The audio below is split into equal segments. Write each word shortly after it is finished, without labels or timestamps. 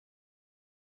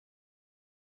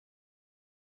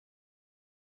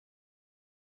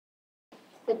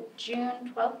The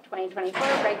June 12th, 2024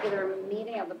 regular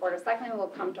meeting of the Board of Selectmen will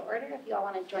come to order. If you all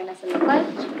want to join us in the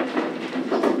pledge.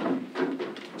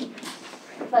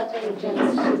 Pledge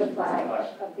allegiance to the flag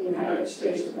of the United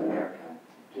States of America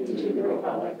and to the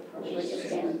republic for which it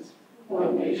stands,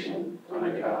 one nation,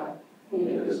 under God,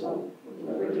 indivisible, with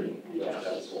liberty and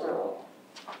justice for all.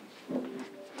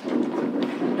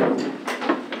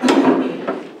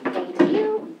 Thank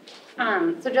you.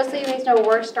 So just so you guys know,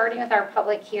 we're starting with our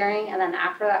public hearing, and then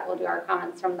after that, we'll do our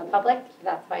comments from the public.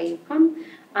 That's why you've come.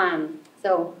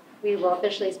 So we will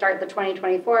officially start the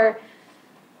 2024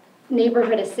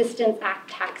 Neighborhood Assistance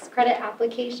Act tax credit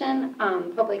application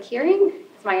public hearing.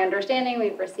 It's my understanding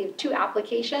we've received 2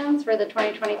 applications for the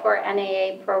 2024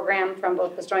 NAA program from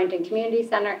both the Stonington Community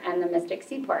Center and the Mystic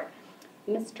Seaport.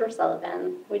 Mr.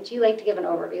 Sullivan, would you like to give an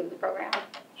overview of the program?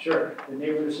 Sure. The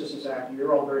Neighborhood Assistance Act,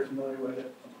 you're all very familiar with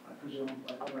it, I presume,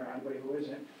 or anybody who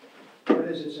isn't. What it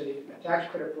is, it's a tax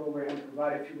credit program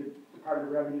provided through the Department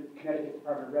of Revenue, Connecticut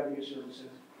Department of Revenue Services,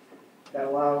 that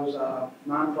allows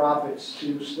nonprofits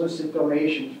to solicit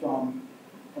donations from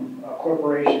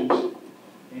corporations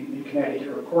in Connecticut,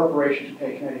 or corporations to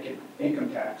pay Connecticut income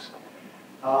tax.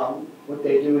 What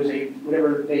they do is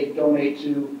whatever they donate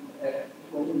to a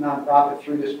nonprofit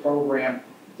through this program,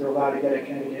 they're allowed to get a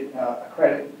Connecticut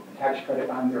tax credit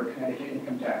on their Connecticut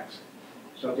income tax.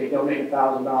 So if they donate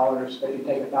 $1,000, they can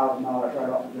take $1,000 right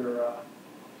off of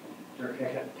their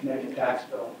Connecticut tax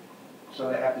bill. So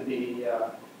they have to be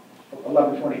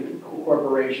 1120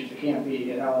 corporations. It can't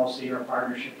be an LLC or a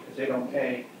partnership because they don't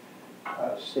pay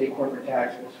state corporate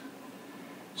taxes.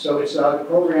 So it's the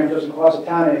program doesn't cost the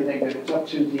town anything, but it's up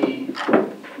to the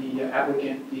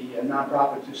applicant, the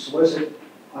nonprofit, to solicit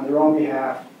on their own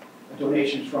behalf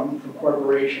donations from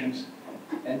corporations,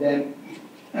 and then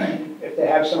if they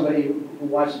have somebody who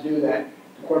wants to do that,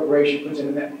 the corporation puts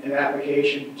in an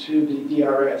application to the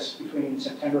DRS between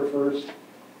September 15th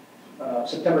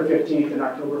and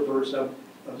October 1st of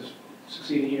the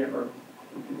succeeding year, or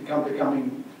the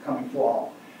coming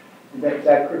fall. And if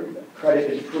that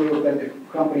credit is approved, then the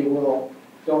company will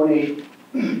donate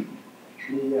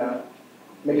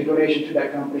make a donation to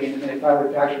that company, and then they file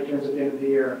their tax returns at the end of the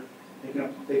year. They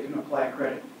can apply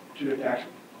credit to their tax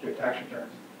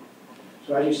returns.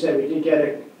 So as you said, we did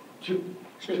get two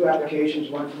applications,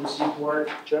 one from the Seaport.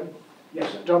 Jim? Yes,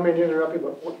 sir. Don't mean to interrupt you,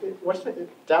 but what's the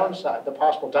downside, the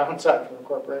possible downside for the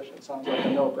corporation? It sounds like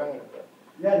a no-brainer.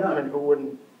 Yeah, no. I mean, who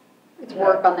wouldn't? It's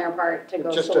work on their part to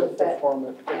go just solicit. to form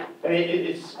it. Yeah. I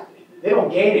mean, they don't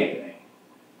gain anything.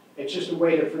 It's just a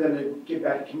way for them to give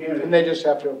back to the community. And they just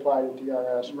have to apply to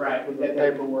DRS Right. with the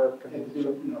paperwork. And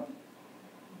do,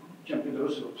 jump through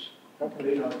those hoops.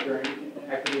 Okay. If they're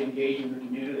actively engaged in the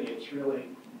community, it's really,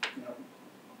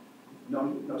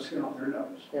 no skin off their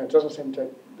nose. Yeah, it doesn't seem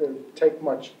to take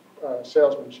much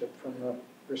salesmanship from the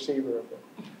receiver of it.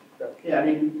 Yeah, I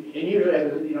mean, and usually,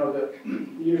 the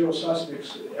usual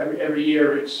suspects, every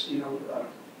year it's,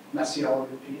 not CL,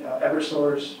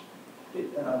 Eversource,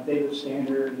 Data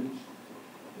Standard, and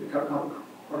the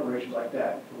corporations like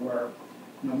that, who are,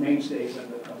 mainstays of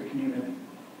the community.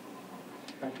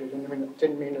 Thank you.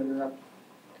 Didn't mean to interrupt.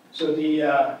 So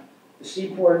the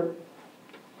Seaport,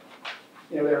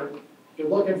 they're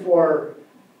looking for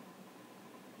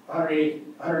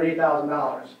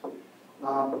 $108,000.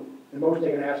 The most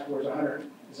they can ask for is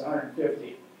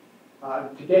 $150.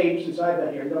 To date, since I've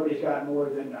been here, nobody's gotten more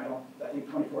than I think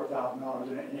 $24,000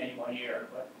 in any one year.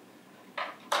 But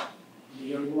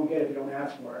you won't get it if you don't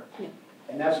ask for it. Yeah.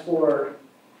 And that's for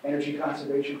energy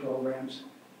conservation programs.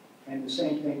 And the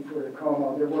same thing for the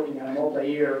Como. They're working on a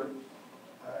multi-year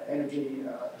energy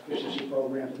efficiency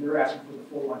programs, and they're asking for the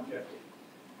full 150.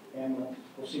 And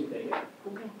we'll see what they get.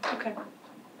 Okay.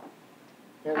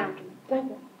 And, Go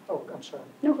ahead. oh, I'm sorry.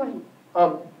 No, go ahead.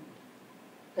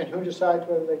 And who decides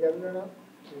whether they get it or not?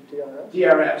 DRS?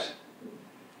 DRS.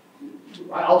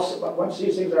 Once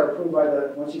these things are approved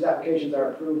once these applications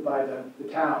are approved by the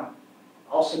town,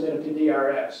 I'll submit them to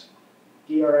DRS.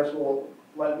 DRS will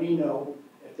let me know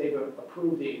if they've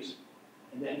approved these,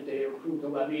 and then if they approve to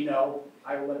let me know,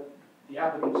 I will let the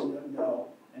applicants know,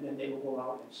 and then they will go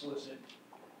out and solicit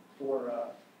for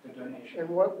the donation. And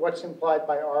what's implied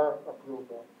by our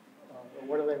approval?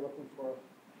 What are they looking for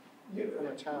from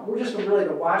the town? We're just really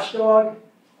the watchdog.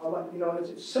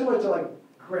 It's similar to like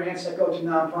grants that go to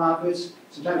nonprofits.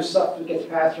 Sometimes stuff gets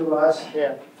passed through us.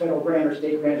 Yeah. Federal grant or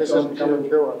state grant. This isn't coming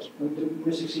through us. The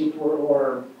Mystic Seaport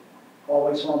or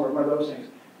Always Home or one of those things.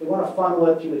 They want to funnel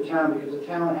it through the town because the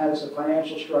town has the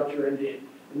financial structure and the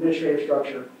administrative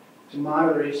structure to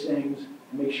monitor these things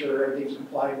and make sure everything's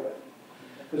complied with.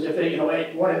 Because if they,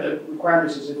 one of the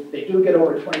requirements is if they do get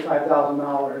over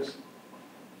 $25,000,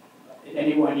 in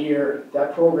any one year,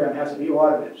 that program has to be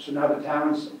audited. So now the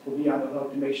towns will be on the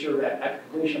hook to make sure that at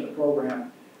completion of the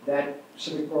program, that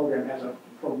civic program has a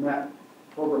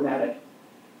programmatic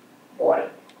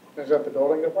audit. Is that the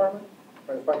building department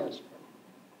or the finance department?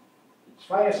 It's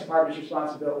finance department's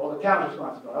responsibility, well, the town's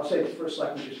responsibility. I'll say it's first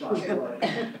selectmen's responsibility.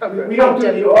 We don't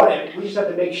do the audit, we just have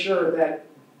to make sure that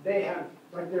they have,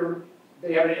 like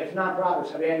if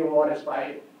nonprofits have annual audits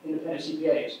by independent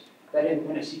CPAs, that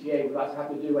independent CPA will have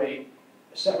to do a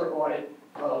separate audit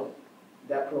of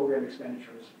that program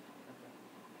expenditures.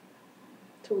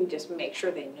 So we just make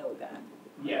sure they know that.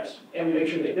 Yes, and we make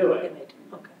sure they do it. And they do,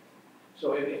 okay.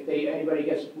 So if anybody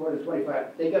gets more than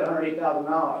 25, they get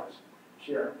 $108,000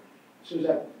 share. As soon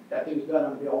as that thing's done, I'm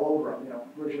gonna be all over them, you know,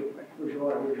 where's your audit, where's your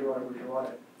audit, where's your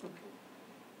audit?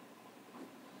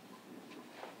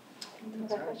 Any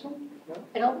other questions?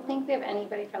 I don't think we have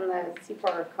anybody from the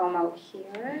Seaport or Como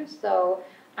here, so,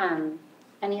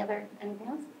 anything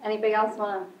else? Anybody else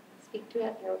wanna speak to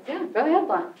it? Yeah, go ahead,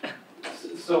 Lon.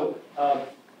 So, how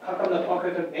come the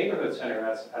Ponca Neighborhood Center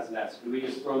has an S? Do we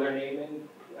just throw their name in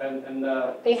and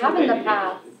They have in the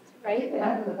past, right? They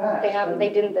have in the past. They have, they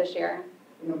didn't this year,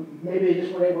 You know, maybe they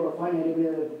just weren't able to find anybody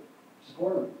to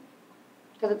support them.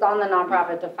 because it's on the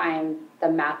nonprofit to find the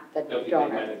don't you think they might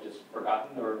donors. have just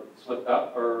forgotten or slipped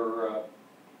up or,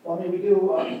 Well, I mean, we do,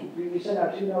 we send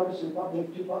out two notices,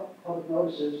 two public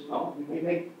notices. Oh. We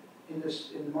make,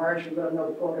 in March, we let them know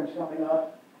the program's coming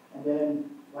up, and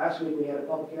then last week we had a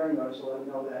public hearing notice to let them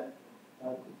know that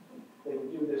they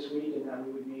would do this week, and then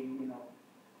we would be, you know,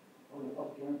 on the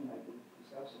public hearing tonight to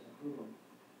discuss it and approve them.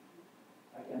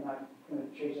 I'm not gonna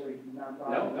chase every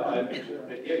nonprofit. no, I mean,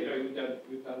 yeah,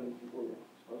 we've done what we're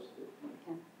supposed to.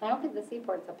 Yeah. I don't think the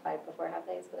Seaport's applied before, have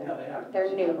they? So No, they haven't.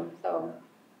 they're new, so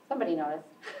somebody noticed.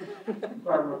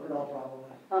 Barbara Pernell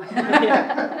probably.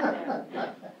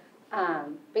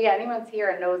 But yeah, anyone's here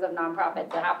and knows of nonprofits,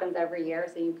 it happens every year,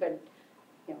 so you could,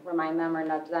 you know, remind them or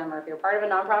nudge them, or if you're part of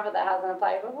a nonprofit that hasn't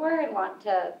applied before and want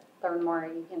to learn more,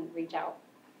 you can reach out.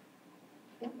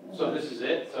 Yeah. So this is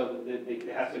it? So it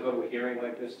has to go to a hearing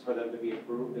like this for them to be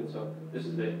approved, and so this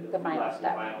is the final last and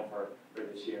step. final for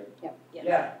this year? Yes.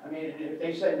 Yeah, I mean, if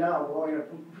they say no, we're only gonna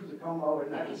approve the Como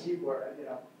and not the Seaport, you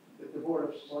know, the Board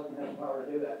of Selectmen has the power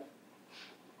to do that.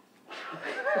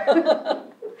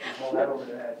 Hold that over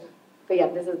their heads. But yeah,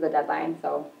 this is the deadline,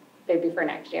 so they'd be for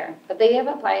next year. But they have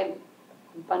applied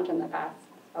a bunch in the past,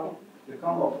 so, The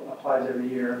Como applies every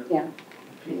year. yeah.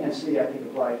 PNC, I think,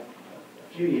 applied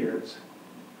a few years,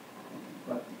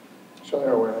 but So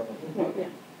they're aware of it.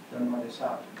 don't know when they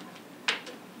stopped.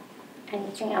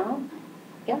 Anything else?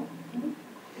 Yeah?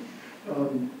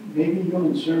 Maybe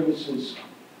Human Services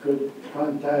could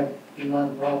contact the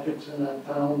nonprofits in that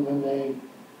town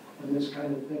when this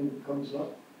kind of thing comes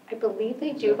up. I believe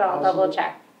they do, but I'll double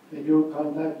check. They do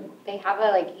contact them? They have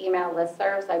a email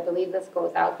listserv, so I believe this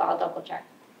goes out, but I'll double check.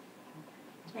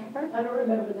 Jennifer? I don't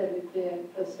remember that it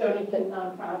did, the Stonington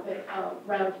nonprofit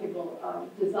roundtable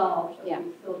dissolved, but Yeah.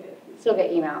 we still get. Still get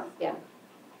emails, yeah.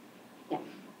 Yeah.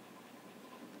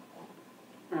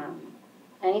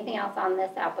 Anything else on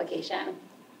this application?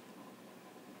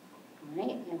 All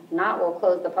right, if not, we'll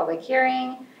close the public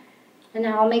hearing. And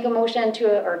now I'll make a motion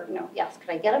could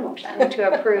I get a motion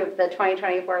to approve the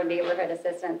 2024 Neighborhood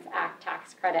Assistance Act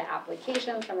tax credit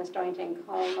applications from the Stonington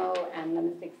Como and the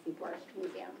Mystic Seaport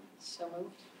Museum? So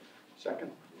moved.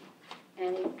 Second.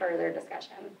 Any further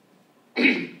discussion?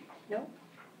 No?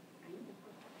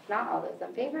 Not all those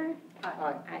in favor?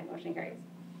 Aye. Aye, motion carries.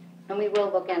 And we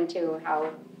will look into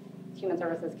how Human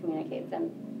Services communicates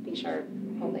and be sure,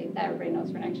 hopefully, that everybody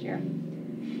knows for next year.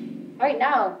 All right,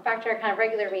 now, back to our kind of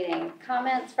regular meeting.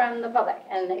 Comments from the public.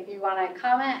 And if you want to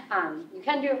comment, you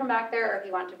can do it from back there, or if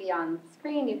you want to be on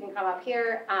screen, you can come up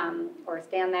here, or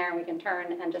stand there and we can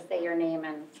turn and just say your name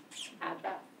and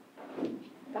address.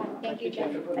 Thank you,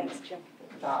 Jim. Thanks, Jim.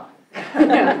 Top.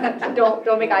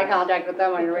 Don't make eye contact with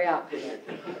them on your way out.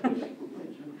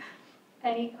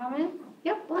 Any comments?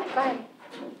 Yep, go ahead.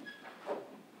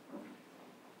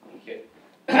 Okay.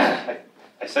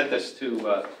 I sent this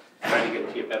to, trying to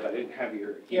get to you, Bev, I didn't have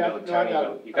your email. Yeah, no, I got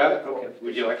it. You got it? I got it. Okay.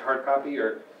 Would you like a hard copy,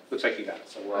 or, looks like you got it,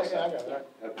 so we're all Yeah, I set. got it.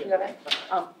 Okay. You got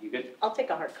it? You good? I'll take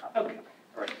a hard copy. Okay,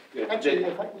 all right, good. Actually,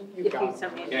 you If got you it.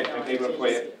 send me an Yeah, email. maybe for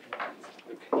you.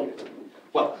 Okay.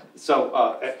 Well, so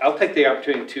I'll take the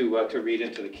opportunity to read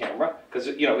into the camera, because,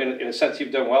 you know, in a sense,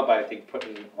 you've done well by, I think,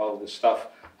 putting all of this stuff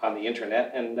on the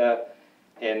internet.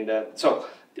 So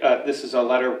this is a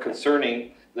letter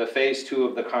concerning the Phase 2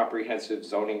 of the comprehensive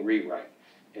zoning rewrite.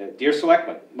 Dear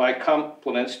Selectmen, my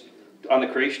compliments on the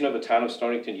creation of the Town of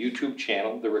Stonington YouTube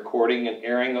channel, the recording and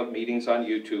airing of meetings on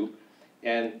YouTube,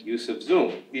 and use of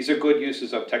Zoom. These are good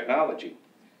uses of technology.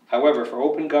 However, for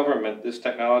open government, this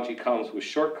technology comes with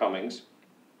shortcomings,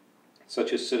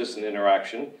 such as citizen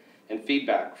interaction and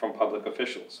feedback from public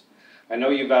officials. I know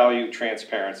you value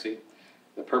transparency.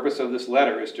 The purpose of this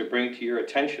letter is to bring to your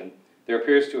attention there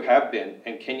appears to have been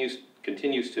and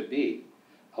continues to be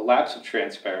a lapse of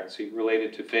transparency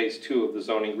related to Phase 2 of the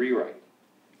zoning rewrite.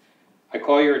 I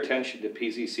call your attention to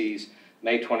PZC's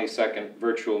May 22nd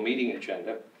virtual meeting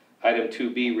agenda. Item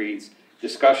 2B reads,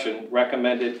 discussion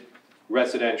recommended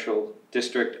residential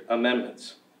district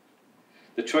amendments.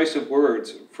 The choice of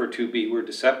words for 2B were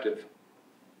deceptive.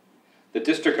 The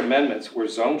district amendments were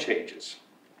zone changes,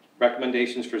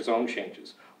 recommendations for zone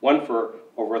changes. One for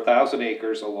over 1,000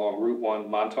 acres along Route 1,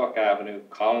 Montauk Avenue,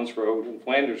 Collins Road, and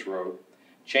Flanders Road,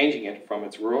 changing it from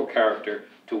its rural character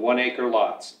to 1-acre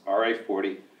lots,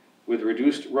 RA40, with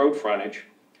reduced road frontage,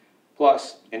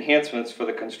 plus enhancements for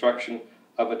the construction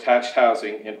of attached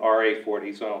housing in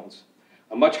RA40 zones.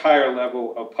 A much higher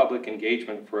level of public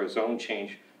engagement for a zone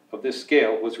change of this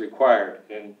scale was required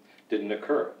and didn't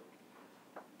occur.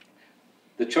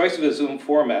 The choice of a Zoom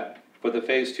format for the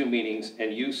Phase 2 meetings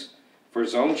and use for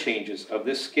zone changes of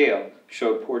this scale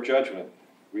showed poor judgment,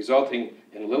 resulting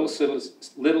in little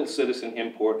citizen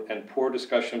input and poor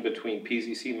discussion between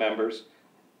PZC members.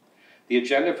 The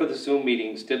agenda for the Zoom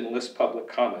meetings didn't list public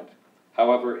comment.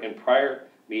 However, in prior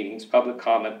meetings, public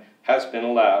comment has been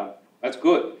allowed. That's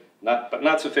good, but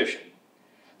not sufficient.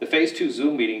 The Phase 2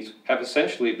 Zoom meetings have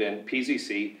essentially been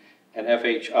PZC and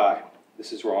FHI.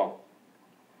 This is wrong.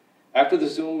 After the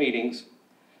Zoom meetings,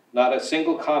 not a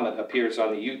single comment appears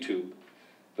on the YouTube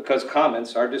because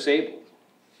comments are disabled.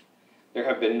 There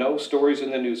have been no stories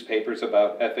in the newspapers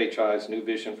about FHI's new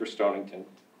vision for Stonington.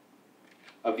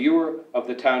 A viewer of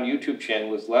the town YouTube channel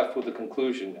was left with the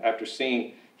conclusion after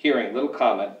hearing little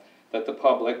comment that the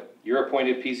public, your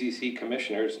appointed PZC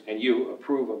commissioners, and you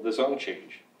approve of the zone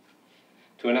change.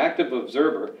 To an active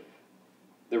observer,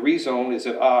 the rezone is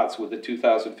at odds with the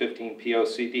 2015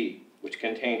 POCD, which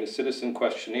contained a citizen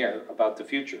questionnaire about the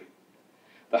future.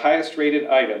 The highest rated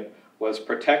item was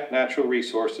protect natural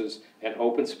resources and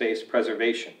open space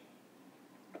preservation.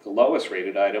 The lowest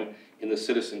rated item in the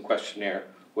citizen questionnaire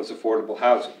was affordable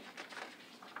housing.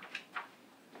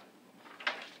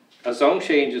 A zone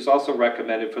change is also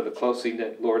recommended for the closely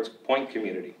knit Lord's Point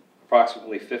community,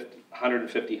 approximately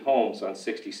 150 homes on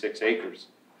 66 acres.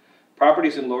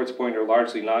 Properties in Lord's Point are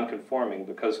largely non-conforming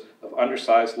because of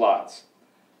undersized lots.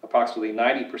 Approximately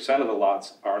 90% of the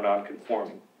lots are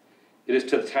non-conforming. It is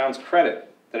to the town's credit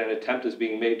that an attempt is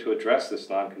being made to address this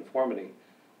non-conformity.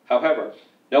 However,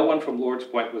 no one from Lord's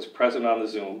Point was present on the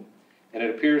Zoom, and it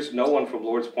appears no one from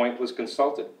Lord's Point was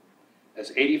consulted,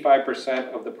 as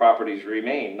 85% of the properties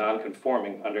remain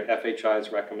non-conforming under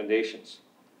FHI's recommendations.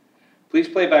 Please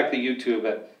play back the YouTube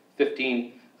at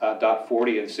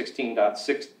 15.40 and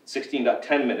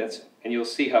 16.10 minutes, and you'll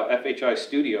see how FHI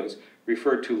Studios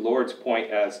referred to Lord's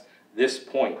Point as this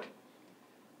point.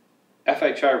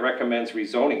 FHI recommends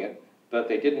rezoning it, but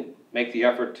they didn't make the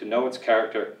effort to know its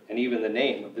character and even the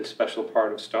name of this special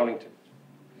part of Stonington.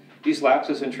 These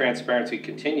lapses in transparency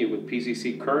continue, with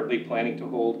PZC currently planning to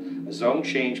hold a zone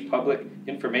change public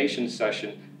information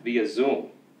session via Zoom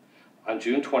on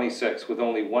June 26 with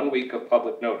only 1 week of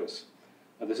public notice.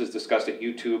 Now, this is discussed at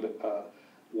YouTube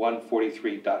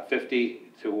 143.50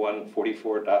 to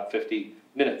 144.50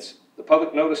 minutes. The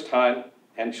public notice time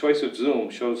and choice of Zoom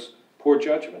shows poor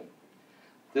judgment.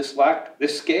 This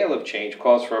scale of change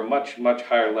calls for a much, much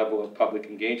higher level of public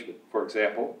engagement. For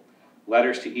example,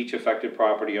 letters to each affected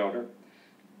property owner,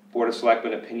 Board of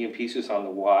Selectmen opinion pieces on the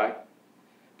why,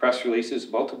 press releases,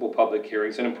 multiple public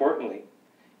hearings, and importantly,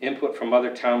 input from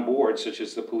other town boards such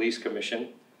as the Police Commission,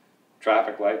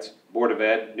 Traffic Lights, Board of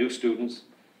Ed, New Students,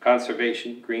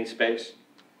 Conservation, Green Space,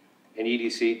 and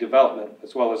EDC Development,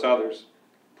 as well as others.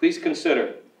 Please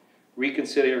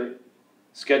reconsider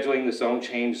scheduling the zone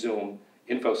change Zoom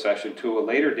info session to a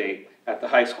later date at the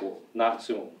high school, not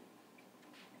Zoom.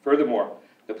 Furthermore,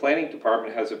 the Planning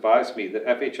Department has advised me that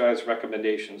FHI's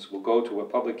recommendations will go to a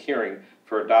public hearing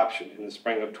for adoption in the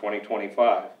spring of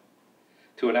 2025.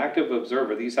 To an active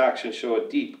observer, these actions show a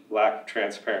deep lack of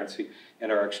transparency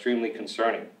and are extremely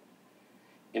concerning.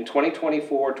 In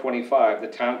 2024-25, the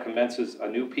town commences a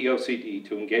new POCD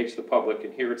to engage the public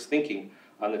and hear its thinking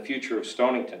on the future of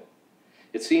Stonington.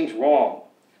 It seems wrong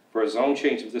for a zone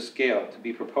change of this scale to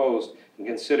be proposed and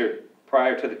considered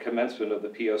prior to the commencement of the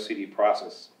POCD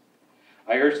process.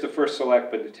 I urge the First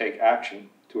Selectman to take action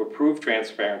to approve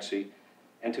transparency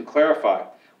and to clarify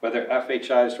whether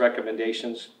FHI's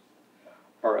recommendations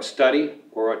are a study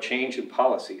or a change in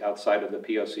policy outside of the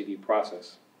POCD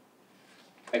process.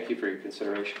 Thank you for your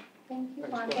consideration. Thank you,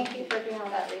 Thanks, Juan, Juan. thank you for doing all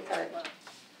that research.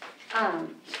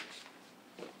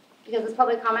 Because it's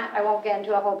public comment, I won't get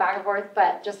into a whole back and forth,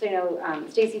 but just so you know,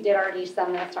 Stacy did already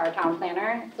send this to our town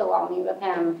planner, so I'll meet with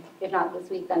him, if not this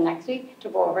week, then next week, to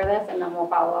go over this, and then we'll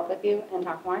follow up with you and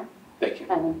talk more, Thank you.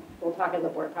 and we'll talk as a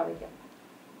board probably too.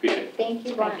 Appreciate it. Thank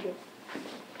you, Juan. Thank you.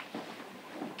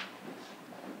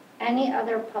 Any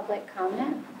other public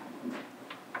comment?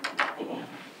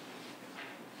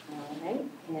 All right,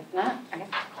 if not, okay.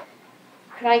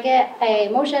 Could I get a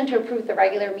motion to approve the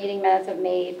regular meeting minutes of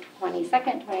May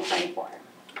 22nd, 2024?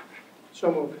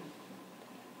 So moved.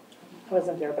 I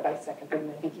wasn't there, but I seconded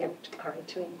it. Thank you. All right,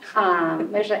 to me.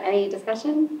 Motion, any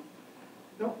discussion?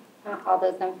 No. All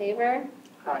those in favor?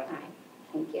 Aye.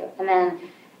 Thank you. And then,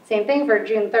 same thing for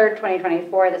June 3rd,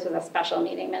 2024, this was a special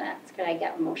meeting minutes. Could I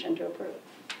get a motion to approve?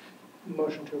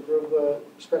 Motion to approve the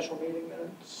special meeting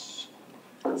minutes,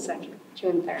 Second.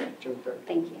 June 3rd, June 3rd.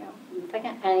 thank you.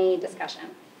 Second, any discussion?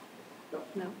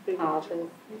 No. All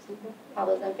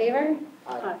those in favor?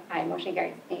 Aye. Aye, motion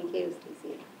carries. Thank you,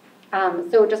 Stacy.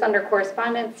 So just under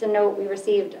correspondence to note, we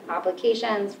received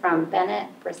applications from Bennett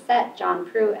Brissett, John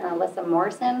Prue, and Alyssa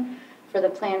Morrison for the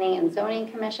Planning and Zoning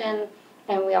Commission.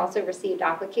 And we also received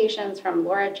applications from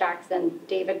Laura Jackson,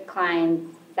 David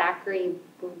Klein, Zachary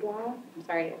Boudoir, I'm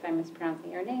sorry if I'm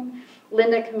mispronouncing your name,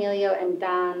 Linda Camilio, and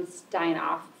Don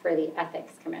Steinoff for the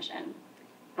Ethics Commission.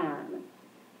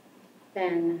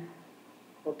 Then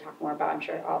we'll talk more about, I'm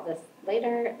sure, all this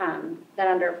later. Then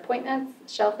under appointments,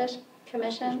 Shellfish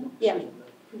Commission. Yeah,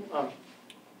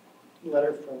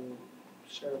 Letter from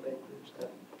Sarah Baker, is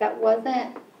that that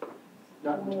wasn't,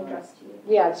 not in time?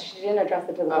 yeah, she didn't address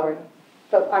it to the Oh. board.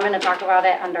 But I'm going to talk about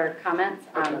it under comments.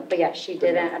 Okay. But yeah, she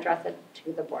didn't address it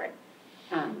to the board.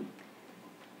 And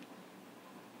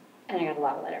I got a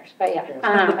lot of letters, but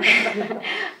yeah.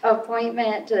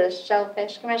 Appointment to the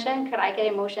Shellfish Commission. Could I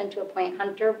get a motion to appoint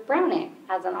Hunter Browning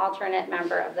as an alternate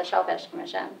member of the Shellfish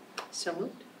Commission? So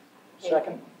moved.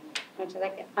 Second?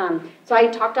 So I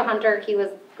talked to Hunter, he was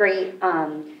great.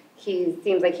 He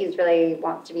seems like he's really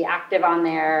wants to be active on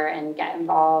there and get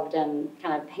involved and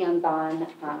kind of hands-on.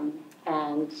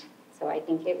 And so I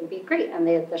think it would be great, and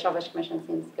the Shellfish Commission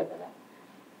seems good with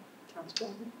it. Sounds good.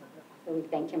 So we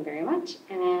thank him very much.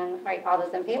 And all right, all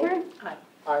those in favor?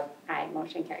 Aye. Aye,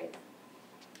 motion carries.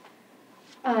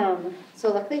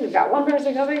 So luckily we've got one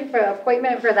person coming for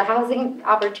appointment for the Housing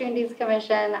Opportunities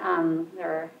Commission.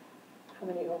 There How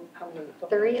many? are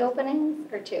 3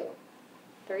 openings or 2?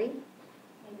 3?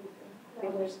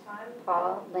 There's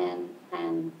Paul, Lynn,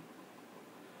 and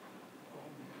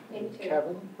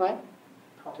Kevin? what?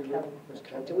 Do we- was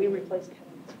Kevin? Do we replace Kevin?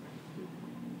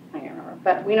 I can't remember,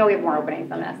 but we know we have more openings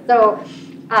than this. So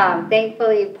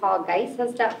thankfully, Paul Geis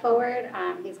has stepped forward.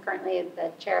 He's currently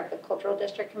the chair of the Cultural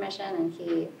District Commission, and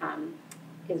he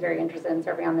is very interested in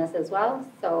serving on this as well.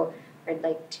 So I'd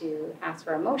like to ask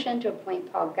for a motion to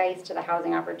appoint Paul Geis to the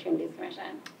Housing Opportunities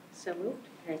Commission. So moved.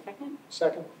 Is there a second?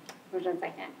 Second? Motion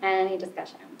second. Any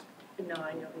discussion? No,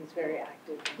 I know he's very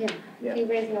active. Yeah. Yeah. Do you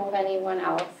guys know of anyone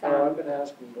else? Oh, I've been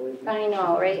asking, believe me. I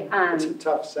know, right? It's a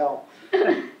tough sell.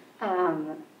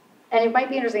 And it might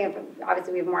be interesting if,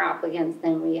 obviously, we have more applicants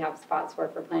than we have spots for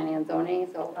planning and zoning.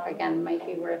 So again, it might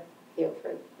be worth,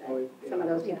 for some of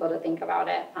those people to think about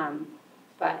it.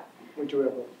 But We do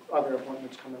have other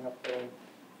appointments coming up for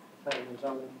planning and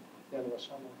zoning at the end of the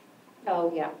summer.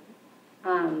 oh yeah,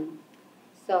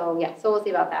 so we'll see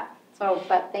about that. So,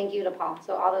 but thank you to Paul.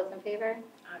 So all those in favor?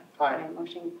 Aye.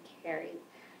 Motion carries.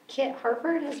 Kit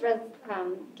Harford has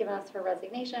given us her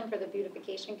resignation for the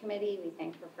Beautification Committee. We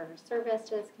thank her for her service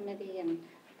to this committee, and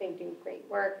they do great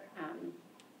work.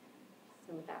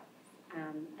 So that,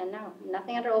 and now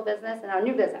nothing under old business, and now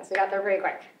new business. We got there very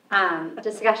quick.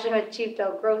 Discussion with Chief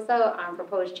Del Grosso on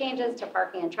proposed changes to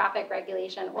parking and traffic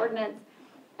regulation ordinance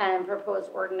and proposed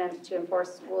ordinance to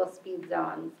enforce school speed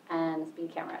zones and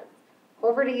speed cameras.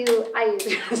 Over to you.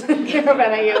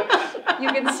 You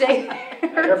can stay.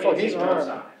 Careful, he's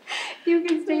running. You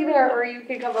can stay there, or you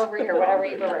can come over here, whatever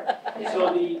you prefer.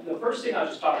 So the first thing I'll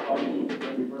just talk about in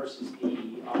reverse is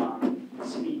the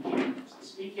speed cameras. The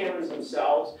speed cameras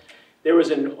themselves, there was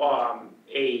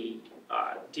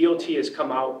DOT has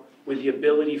come out with the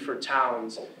ability for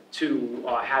towns to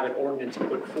have an ordinance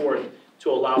put forth to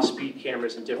allow speed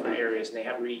cameras in different areas, and they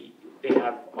have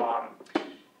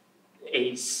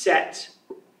a set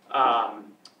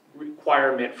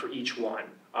requirement for each one.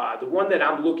 The one that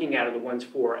I'm looking at are the ones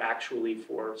for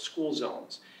school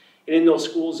zones. And in those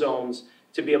school zones,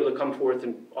 to be able to come forth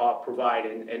and provide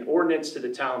an ordinance to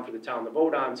the town for the town to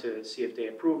vote on to see if they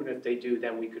approve it. If they do,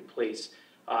 then we could place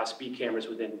speed cameras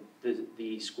within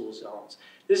the school zones.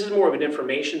 This is more of an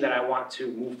information that I want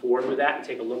to move forward with that and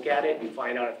take a look at it and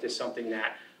find out if there's something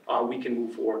that we can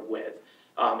move forward with.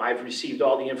 I've received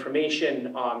all the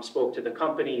information, spoke to the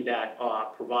company that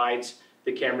provides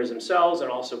the cameras themselves,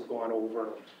 and also gone over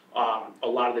a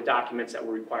lot of the documents that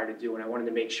we're required to do, and I wanted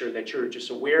to make sure that you're just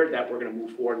aware that we're going to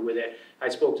move forward with it. I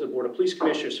spoke to the Board of Police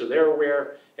Commissioners, so they're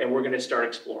aware, and we're going to start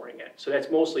exploring it. So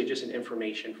that's mostly just an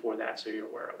information for that, so you're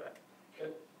aware of it.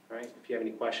 Good. Right? If you have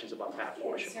any questions about that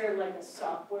portion. Is there like a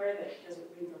software that doesn't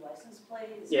read the license plate?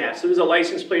 Yeah, so there's a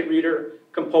license plate reader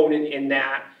component in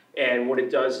that, and what it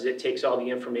does is it takes all the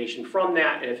information from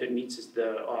that, and if it meets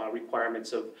the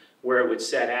requirements of where it would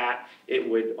set at, it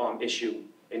would issue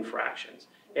infractions.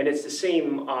 And it's the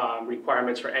same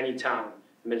requirements for any town,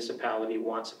 municipality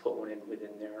wants to put one in within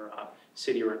their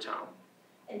city or town.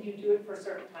 And you do it for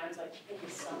certain times, like in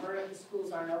the summer if the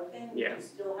schools aren't open? Yeah. You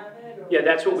still have it? Or Yeah,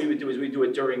 that's what we would do, is we do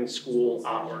it during school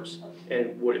hours,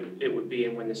 and what it would be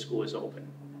and when the school is open.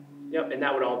 Yep, and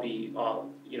that would all be,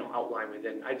 outlined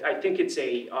within. I think it's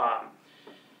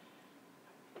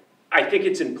I think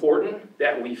it's important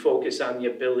that we focus on the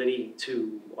ability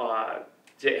to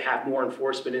have more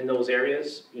enforcement in those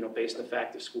areas, based on the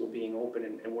fact of school being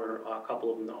open and where a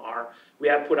couple of them are. We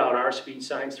have put out our speed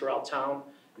signs throughout town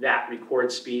that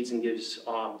records speeds and gives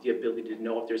the ability to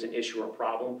know if there's an issue or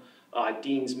problem.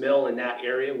 Dean's Mill in that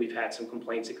area, we've had some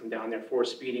complaints that come down there for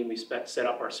speeding. We set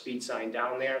up our speed sign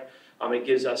down there. It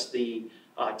gives us the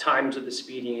times of the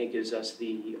speeding. It gives us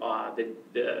the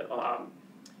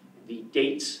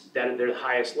dates that are their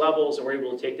highest levels, and we're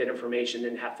able to take that information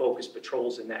and have focused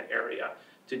patrols in that area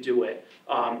to do it.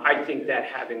 I think that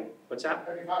having, what's that?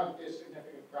 Have you found a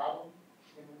significant problem?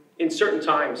 In certain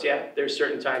times, yeah, there's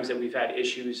certain times that we've had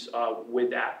issues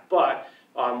with that. But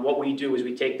what we do is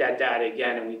we take that data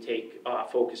again and we take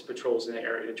focused patrols in the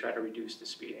area to try to reduce the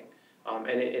speeding.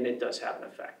 And it does have an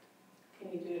effect.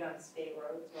 Can you do it on state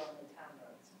roads or on the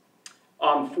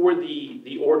town roads? For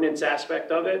the ordinance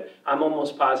aspect of it, I'm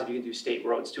almost positive you could do state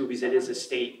roads too, because it is a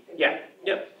state, yep,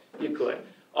 you could.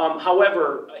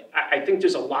 However, I think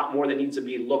there's a lot more that needs to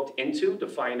be looked into to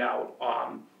find out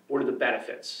what are the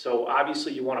benefits. So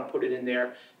obviously you want to put it in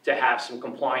there to have some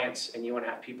compliance, and you want to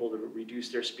have people to reduce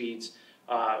their speeds,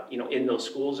 in those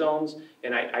school zones.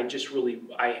 And I just really,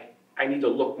 I need to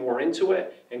look more into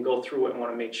it and go through it and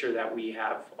want to make sure that we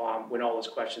have, when all those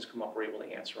questions come up, we're able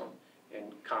to answer them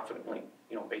and confidently,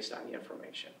 based on the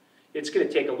information. It's going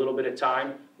to take a little bit of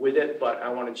time with it, but I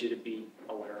wanted you to be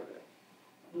aware of it.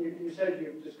 You said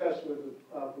you discussed with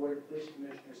the Board of Police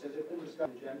Commissioners. Has it been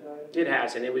discussed agenda item? It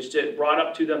has, and it was just brought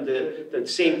up to them. The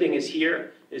same thing is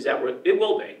here, is that it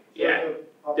will be, yeah.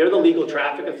 They're the legal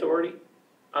traffic authority.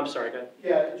 I'm sorry, go ahead.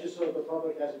 Yeah, just so the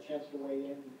public has a chance to weigh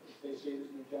in if they see it as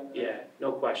an agenda. Yeah,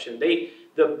 no question. They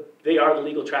are the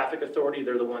legal traffic authority.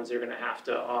 They're the ones they're gonna have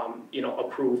to,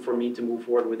 approve for me to move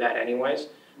forward with that anyways.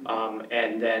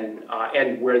 And then,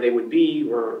 and where they would be,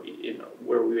 or,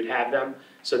 where we would have them.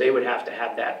 So they would have to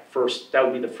have that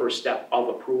would be the first step of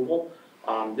approval.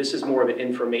 This is more of an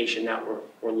information that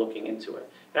we're looking into it.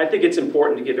 And I think it's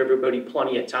important to give everybody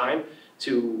plenty of time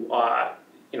to,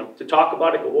 to talk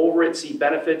about it, go over it, see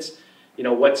benefits,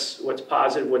 what's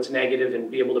positive, what's negative,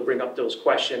 and be able to bring up those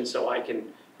questions so I can,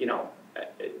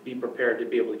 be prepared to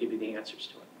be able to give you the answers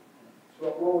to it. So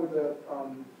what would the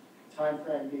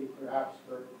timeframe be, perhaps,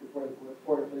 before the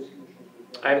Board of Police Commissioners?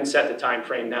 I haven't set the time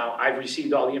frame now. I've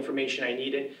received all the information I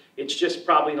needed. It's just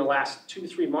probably in the last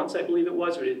 2-3 months, I believe it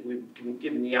was, we've been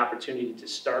given the opportunity to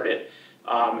start it.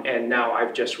 And now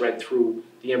I've just read through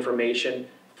the information.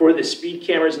 For the speed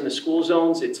cameras in the school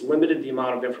zones, it's limited the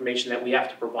amount of information that we have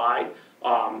to provide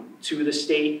to the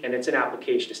state, and it's an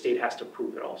application. The state has to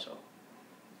approve it also.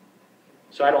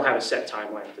 So I don't have a set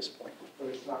timeline at this point. So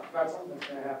it's not something that's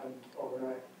going to happen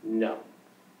overnight? No.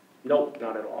 Nope,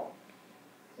 not at all.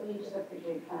 So we just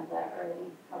appreciate kind of that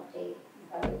early update,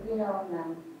 and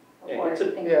then Yeah, before it's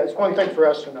a- things. Yeah, it's one thing for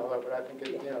us to know, though, but I think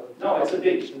it, No, it's a the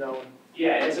big- public needs to know.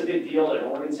 Yeah, it's a big deal. An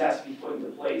ordinance has to be put into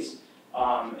place.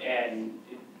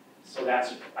 So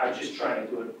I was just trying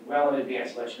to do it well in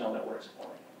advance, to let you know that we're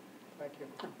exploring. Thank you.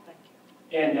 Oh, thank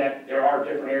you. And that there are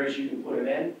different areas you can put them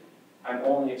in. I'm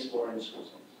only exploring the school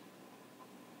zones.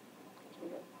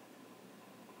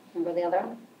 Remember the other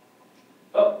one?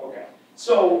 Oh, okay.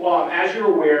 So, as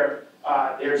you're aware,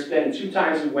 there's been 2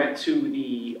 times we went to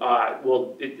the,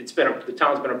 the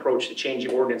town's been approached to change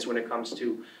the ordinance when it comes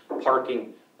to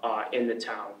parking in the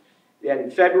town.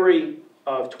 In February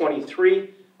of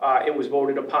 '23, it was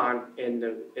voted upon in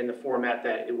the format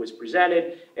that it was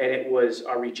presented, and it was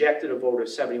rejected, a vote of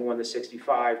 71 to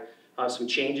 65. Some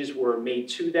changes were made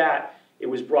to that, It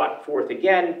was brought forth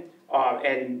again,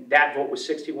 and that vote was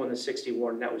 61 to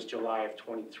 61, and that was July of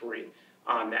 '23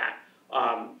 on that.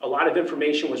 A lot of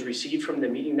information was received from the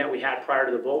meeting that we had prior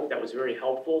to the vote that was very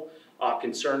helpful.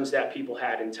 Concerns that people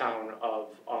had in town of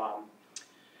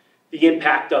the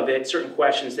impact of it, certain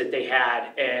questions that they had,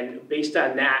 and based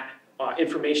on that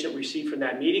information that we received from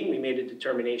that meeting, we made a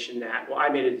determination that, well, I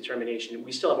made a determination,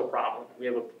 we still have a problem. We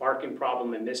have a parking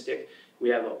problem in Mystic. We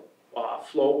have a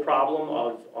flow problem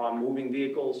of moving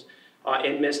vehicles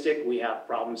in Mystic. We have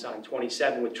problems on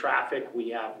 27 with traffic. We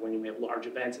have when we have large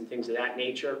events and things of that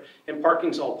nature, and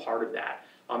parking's all part of that.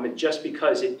 And just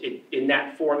because it in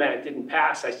that format it didn't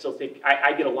pass, I still think,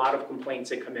 I get a lot of complaints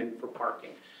that come in for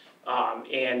parking.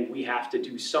 And we have to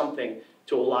do something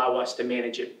to allow us to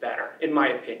manage it better, in my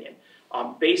opinion.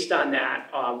 Based on that,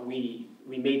 we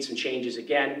made some changes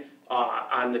again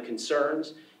on the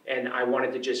concerns, and I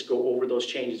wanted to just go over those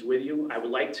changes with you. I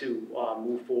would like to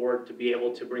move forward to be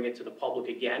able to bring it to the public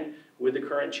again with the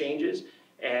current changes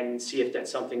and see if that's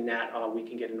something that we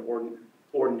can get an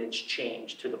ordinance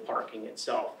change to the parking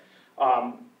itself.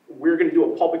 We're going to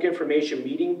do a public information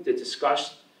meeting to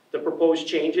discuss the proposed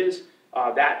changes.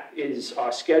 That is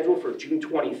scheduled for June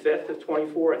 25th of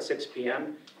 '24 at 6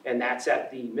 p.m. and that's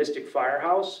at the Mystic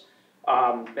Firehouse.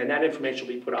 And that information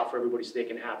will be put out for everybody so they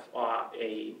can have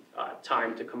a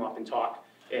time to come up and talk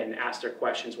and ask their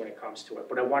questions when it comes to it.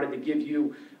 But I wanted to give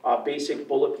you basic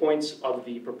bullet points of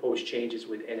the proposed changes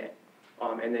within it.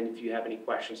 And then if you have any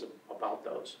questions about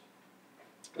those.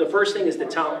 The first thing is the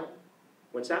town,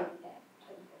 what's that?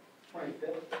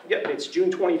 25th? Yep, it's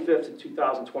June 25th of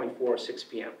 2024, 6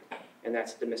 p.m. And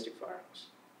that's the Mystic Firehouse.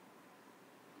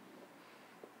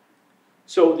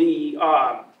 So the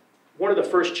one of the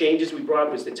first changes we brought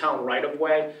up was the town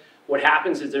right-of-way. What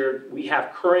happens is we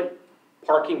have current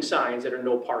parking signs that are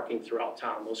no parking throughout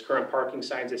town. Those current parking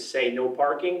signs that say no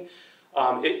parking,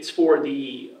 it's for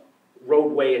the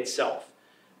roadway itself.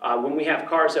 When we have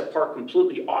cars that park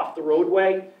completely off the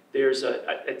roadway, there's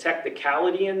a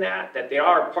technicality in that they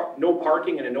are no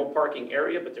parking in a no parking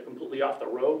area, but they're completely off the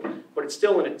road, but it's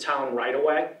still in a town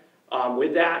right-of-way.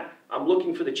 With that, I'm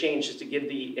looking for the changes to give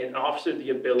an officer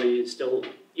the ability to still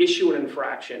issue an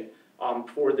infraction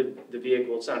for the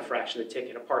vehicle. It's not an infraction, a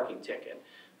ticket, a parking ticket.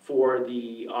 For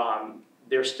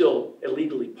they're still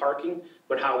illegally parking,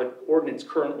 but how the ordinance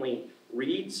currently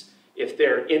reads, if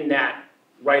they're in that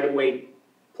right-of-way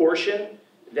portion,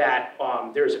 that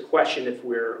there's a question if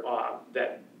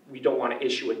that we don't want to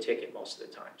issue a ticket most of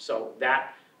the time. So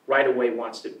that right-of-way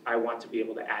I want to be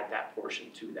able to add that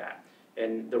portion to that.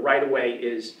 And the right-of-way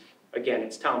is, again,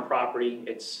 it's town property.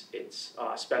 It's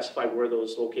specified where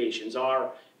those locations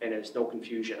are, and there's no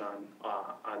confusion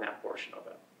on that portion of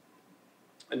it.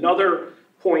 Another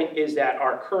point is that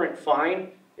our current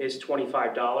fine is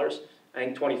 $25. I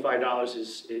think $25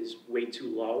 is way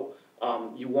too low.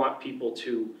 You want people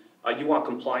to, you want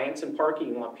compliance in parking.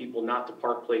 You want people not to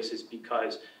park places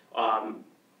because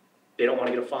they don't want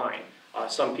to get a fine.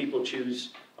 Some people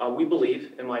choose, we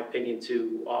believe, in my opinion,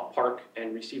 to park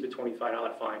and receive a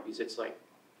 $25 fine because it's like,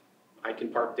 I can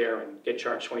park there and get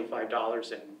charged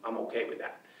 $25 and I'm okay with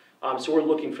that. So we're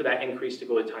looking for that increase to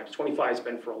go to times. 25 has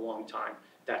been for a long time.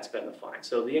 That's been the fine.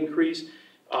 So the increase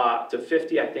to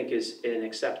 50, I think, is an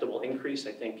acceptable increase.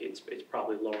 I think it's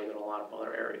probably lower than a lot of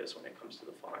other areas when it comes to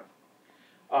the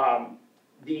fine.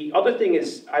 The other thing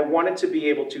is I wanted to be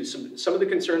able to, some of the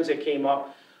concerns that came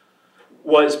up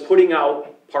was putting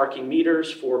out parking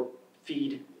meters for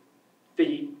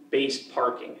fee-based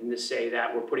parking, and to say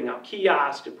that we're putting out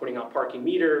kiosks and putting out parking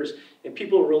meters, and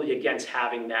people are really against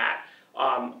having that.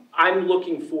 I'm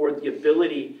looking for the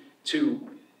ability to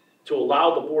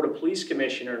allow the Board of Police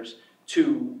Commissioners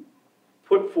to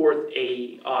put forth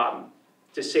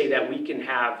to say that we can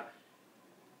have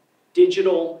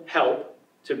digital help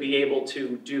to be able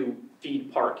to do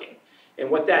feed parking. And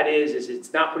what that is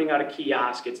it's not putting out a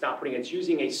kiosk, it's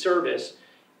using a service,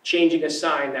 changing a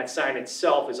sign. That sign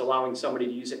itself is allowing somebody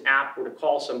to use an app or to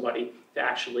call somebody to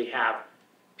actually have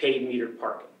paid metered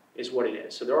parking, is what it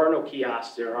is. So there are no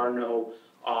kiosks, there are no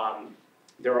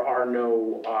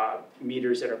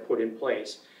meters that are put in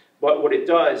place. But what it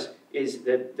does is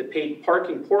that the paid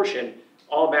parking portion,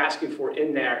 all I'm asking for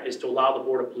in there is to allow the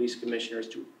Board of Police Commissioners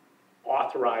to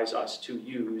authorize us to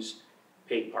use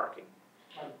paid parking.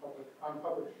 On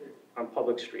public streets. On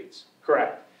public streets,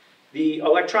 correct. The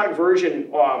electronic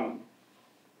version,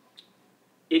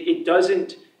 it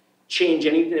doesn't change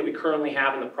anything that we currently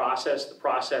have in the process. The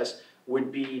process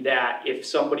would be that if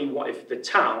the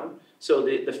town, so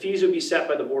the fees would be set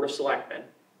by the Board of Selectmen.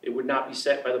 It would not be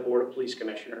set by the Board of Police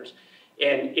Commissioners.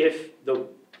 And if the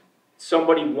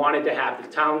town wanted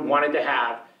to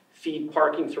have feed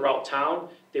parking throughout town,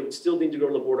 they would still need to go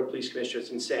to the Board of Police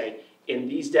Commissioners and say, in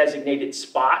these designated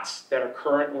spots that are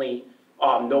currently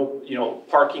no,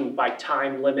 parking by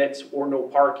time limits or no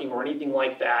parking or anything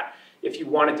like that, if you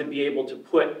wanted to be able to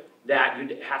put that,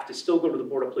 you'd have to still go to the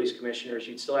Board of Police Commissioners,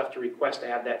 you'd still have to request to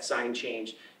have that sign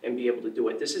changed and be able to do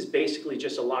it. This is basically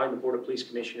just allowing the Board of Police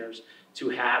Commissioners to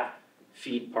have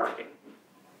feed parking.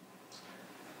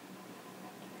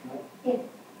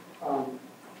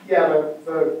 Yeah,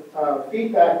 the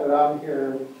feedback that I'm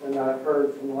hearing and that I've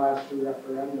heard from the last two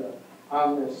referenda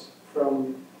on this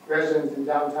from residents in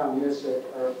downtown Mystic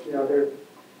are,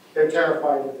 they're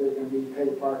terrified that there's going to be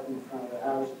paid parking in front of their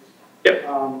houses. Yep.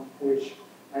 Which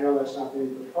I know that's not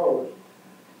being proposed.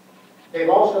 They've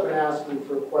also been asking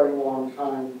for quite a long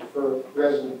time for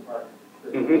resident parking.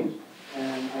 Mm-hmm.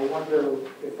 And I wonder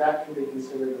if that can be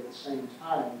considered at the same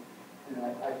time. And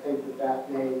I think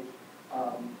that may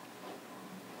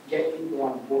get people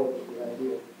on board with the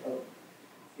idea of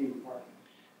feed parking.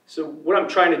 So what I'm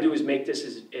trying to do is make this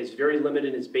as very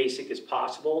limited and as basic as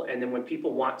possible, and then when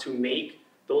people want to make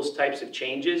those types of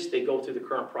changes, they go through the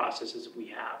current processes we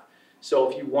have. So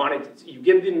if you wanted, you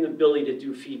give them the ability to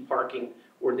do feed parking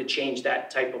or to change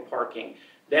that type of parking.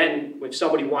 Then if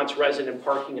somebody wants resident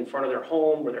parking in front of their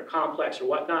home or their complex or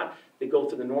whatnot, they go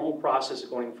through the normal process of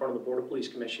going in front of the Board of Police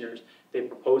Commissioners. They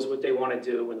propose what they want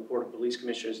to do, and the Board of Police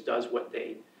Commissioners does what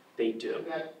they do.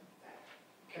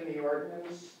 Can the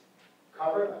ordinance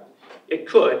cover that? It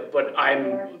could, but It I'm,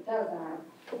 already does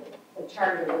the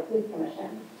charge of the police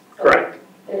commission. So correct.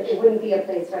 It wouldn't be a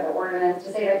place for the ordinance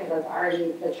to say that because it's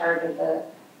already the charge of the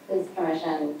police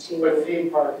commission But to.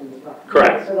 feed parking is not.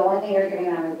 Correct. So the only thing you're giving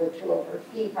them is the tool for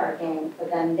fee parking,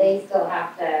 but then they still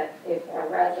have to, if a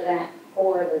resident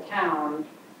or the town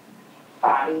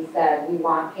body said, we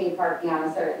want paid parking on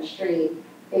a certain street,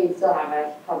 they'd still have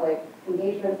a public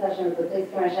engagement session with the police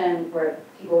commission where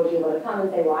people would be able to come and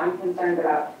say, well, I'm concerned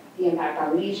about the impact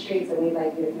on these streets and we'd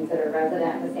like you to consider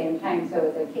resident at the same time. So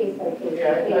it's a case by case.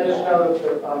 Yeah, I just know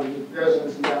that the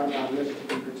residents in downtown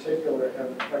Mystic in particular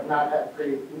have not had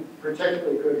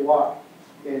particularly good luck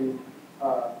in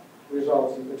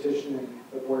results in petitioning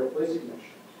the Board of Police Commission.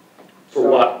 For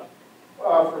what?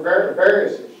 For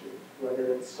various issues,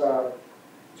 whether it's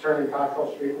turning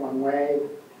Cockrell Street one way.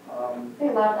 They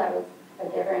allowed that with a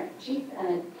different chief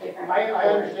and a different. I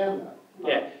understand that.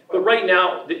 Yeah, but right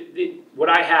now, what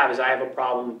I have is I have a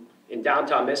problem in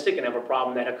downtown Mystic and I have a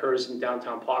problem that occurs in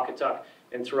downtown Pawcatuck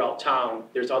and throughout town.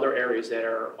 There's other areas that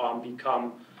are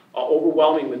become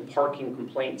overwhelming with parking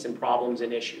complaints and problems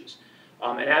and issues.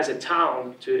 And as a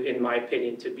town, in my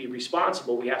opinion, to be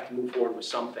responsible, we have to move forward with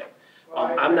something.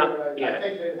 Well, I'm not, I yeah.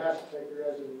 think that it has to take the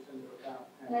residents into account.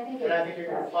 And I think you're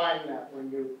going to find that when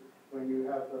you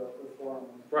have the forum.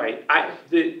 Right,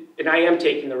 and I am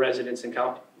taking the residents in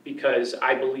account because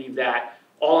I believe that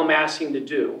all I'm asking to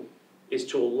do is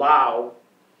to allow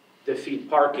the feed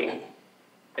parking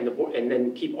and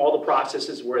then keep all the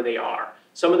processes where they are.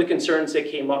 Some of the concerns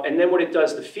that came up, and then when it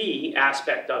does the fee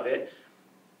aspect of it,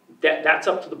 that's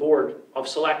up to the Board of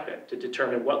Selectmen to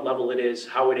determine what level it is,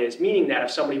 how it is, meaning that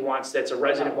if somebody wants, that's a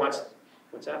resident wants,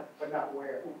 what's that? But not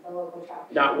where. The local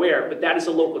traffic. Not where, but that is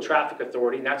a local traffic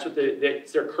authority, and that's what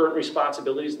that's their current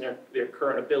responsibilities and their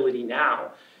current ability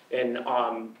now. And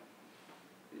I'm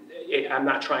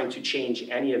not trying to change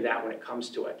any of that when it comes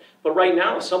to it. But right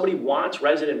now, if somebody wants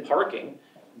resident parking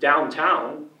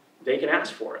downtown, they can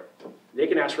ask for it. They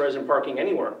can ask for resident parking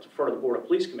anywhere for the Board of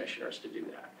Police Commissioners to do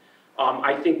that.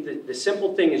 I think that the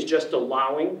simple thing is just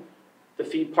allowing the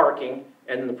feed parking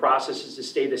and the processes to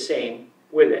stay the same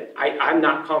with it. I'm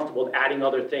not comfortable with adding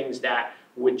other things that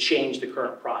would change the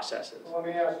current processes. Well, let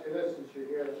me ask you this, since you're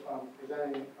here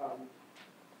presenting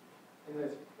in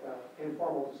this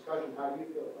informal discussion, how do you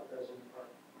feel about resident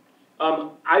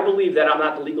parking? I believe that I'm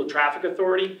not the legal traffic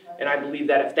authority, and I believe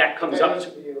that if that comes up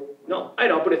to, no, I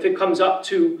know, but if it comes up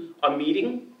to a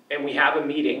meeting, and we have a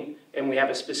meeting, and we have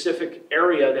a specific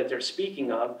area that they're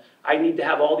speaking of, I need to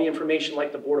have all the information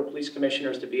like the Board of Police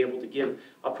Commissioners to be able to give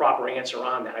a proper answer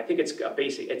on that. I think it's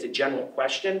a general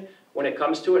question when it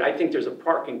comes to it. I think there's a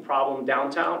parking problem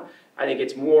downtown. I think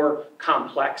it's more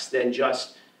complex than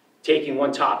just taking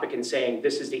one topic and saying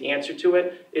this is the answer to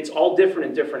it. It's all different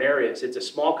in different areas. It's a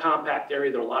small compact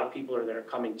area that a lot of people that are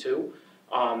coming to,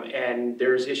 and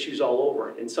there's issues all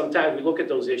over it. And sometimes we look at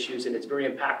those issues and it's very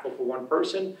impactful for one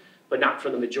person, but not for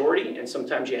the majority. And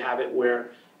sometimes you have it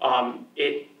where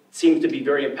it seems to be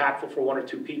very impactful for one or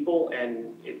two people,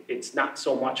 and it's not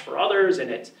so much for others.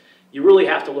 And you really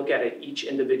have to look at it each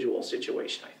individual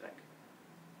situation, I think.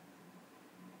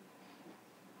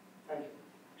 Thank you.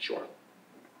 Sure.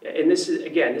 And this is,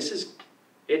 again,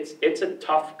 it's a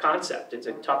tough concept, it's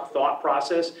a tough thought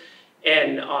process,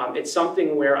 and it's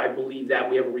something where I believe that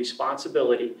we have a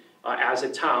responsibility as a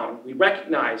town. We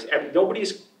recognize,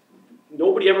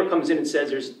 nobody ever comes in and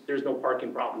says there's no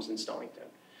parking problems in Stonington.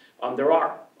 There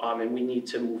are, and we need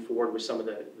to move forward with some of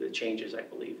the changes, I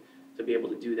believe, to be able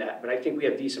to do that. But I think we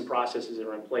have decent processes that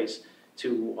are in place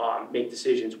to make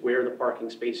decisions where the parking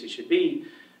spaces should be,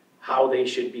 how they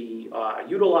should be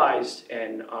utilized,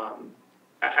 and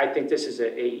I think this is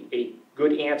a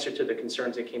good answer to the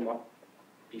concerns that came up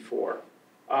before.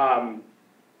 And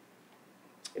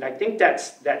I think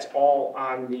that's all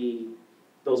on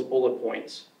those bullet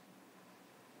points.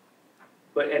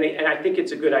 But, and I think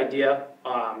it's a good idea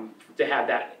to have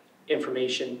that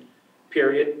information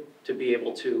period to be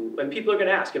able to, and people are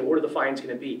gonna ask, and what are the fines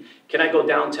gonna be? Can I go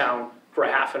downtown for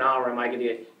a half an hour, am I gonna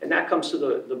get, and that comes to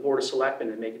the Board of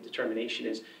Selectmen to make a determination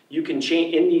is, you can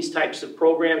change, in these types of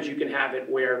programs, you can have it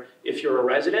where, if you're a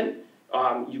resident,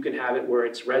 you can have it where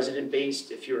it's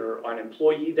resident-based. If you're an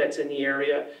employee that's in the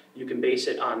area, you can base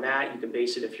it on that. You can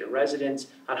base it if you're residents,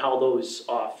 on how those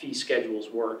fee schedules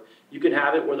work. You can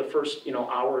have it where the first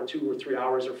hour or 2 or 3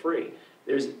 hours are free.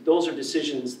 Those are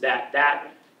decisions that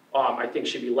I think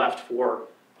should be left for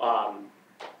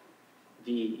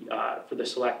the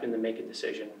selectmen to make a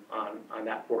decision on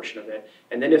that portion of it.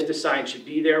 And then if the sign should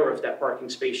be there, or if that parking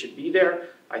space should be there,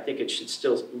 I think it should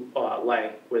still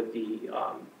lay with the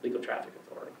legal traffic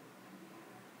authority.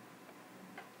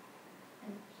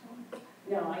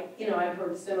 No, I've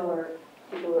heard similar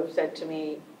People who have said to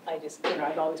me,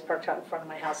 I've always parked out in front of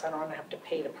my house, I don't want to have to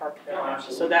pay to park there. No,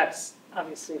 absolutely. So that's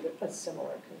obviously a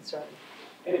similar concern.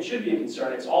 And it should be a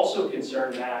concern. It's also a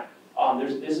concern that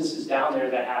there's businesses down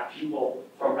there that have people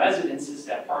from residences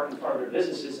that park in front of their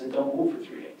businesses and don't move for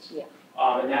 3 days. Yeah.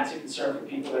 And that's a concern for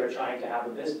people that are trying to have a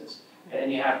business. And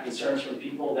then you have concerns from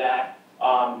people that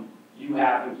you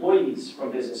have employees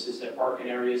from businesses that park in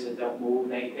areas that don't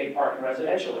move, and they park in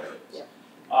residential areas. Yeah.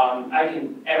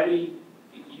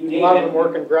 You name A lot of it, them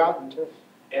work in Groton too.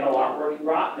 and a lot work in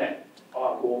Groton that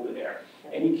go over there.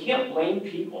 And you can't blame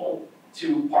people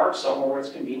to park somewhere where it's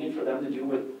convenient for them to do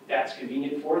what that's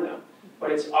convenient for them.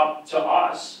 But it's up to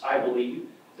us, I believe,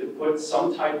 to put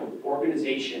some type of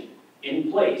organization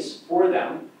in place for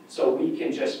them so we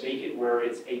can just make it where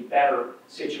it's a better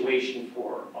situation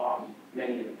for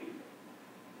many of the people.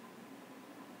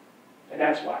 And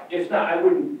that's why. If not, I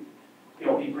wouldn't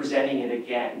be presenting it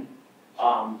again.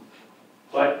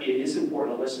 But it is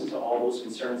important to listen to all those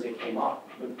concerns that came up.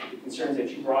 The concerns that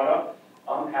you brought up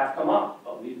have come up,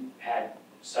 but we've had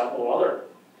several other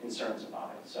concerns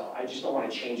about it. So I just don't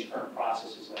want to change current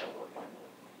processes that are working.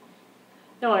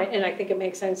 No, and I think it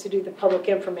makes sense to do the public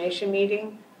information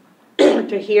meeting,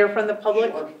 to hear from the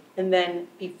public, Sure. and then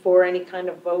before any kind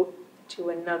of vote, to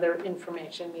another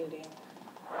information meeting.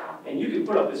 And you can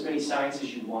put up as many signs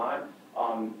as you want,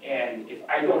 and if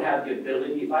I don't have the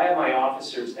ability, if I have my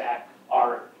officers that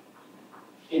are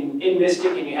in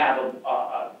Mystic and you have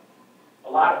a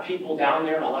lot of people down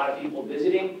there and a lot of people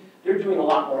visiting, they're doing a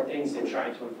lot more things than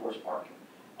trying to enforce parking.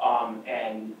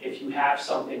 And if you have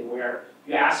something where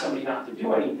you ask somebody not to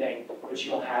do anything, but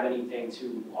you don't have anything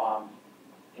to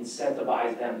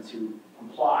incentivize them to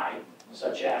comply,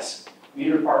 such as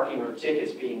meter parking or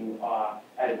tickets being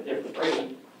at a different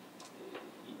rate,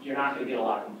 you're not going to get a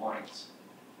lot of compliance.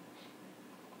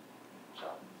 So,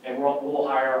 and we'll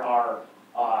hire our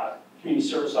community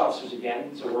service officers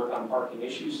again to work on parking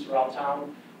issues throughout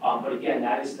town. But again,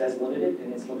 that's limited,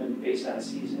 and it's limited based on a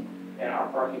season. And our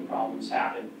parking problems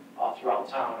happen throughout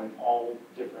town in all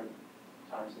different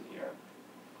times of the year.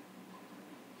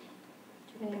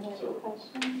 Any other So-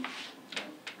 questions?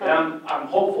 And I'm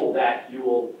hopeful that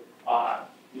you'll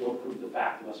approve the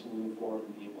fact of us moving forward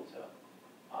and be able to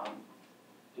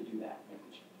do that, make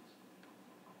the changes.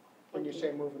 When you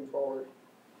say moving forward.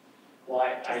 Well,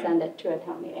 To I send it to a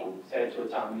town meeting. said it to a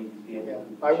town meeting to be able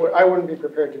Yeah, to. I wouldn't be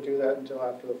prepared to do that until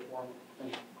after the forum.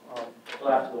 Till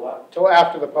after the what? Until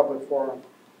after the public forum.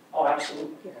 Oh,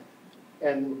 absolutely.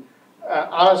 And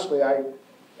honestly,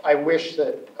 I wish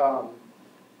that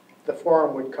the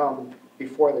forum would come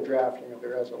before the drafting of the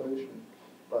resolution,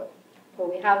 but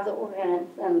But we have the ordinance,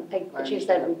 and like I what you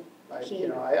said, understand.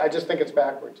 I just think it's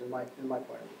backwards in my point of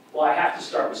view. Well, I have to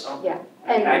start with something. yeah.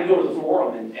 I mean, And, I can go to the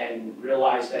forum and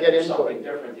realize that Get there's input. something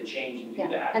different to change and do yeah,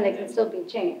 that. and it can then still be you can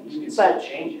changed, still but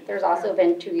change it. there's also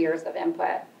been 2 years of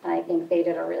input, and I think they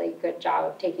did a really good job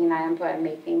of taking that input and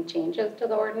making changes to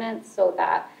the ordinance so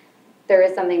that there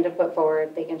is something to put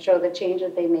forward. They can show the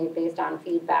changes they made based on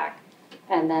feedback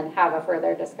and then have a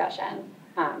further discussion.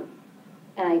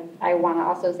 And I want to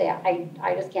also say,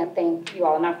 I just can't thank you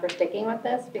all enough for sticking with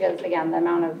this because, again, the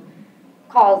amount of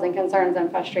calls and concerns and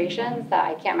frustrations that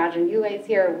I can't imagine you guys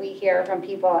hear, we hear from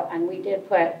people, and we did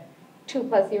put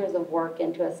 2+ years of work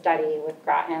into a study with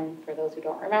Groton. For those who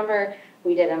don't remember,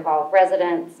 we did involve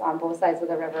residents on both sides of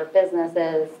the river,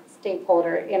 businesses,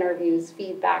 stakeholder interviews,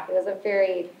 feedback. It was a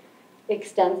very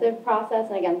extensive process,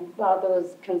 and again, a lot of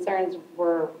those concerns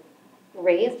were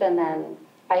raised, and then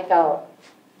I felt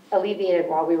alleviated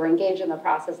while we were engaged in the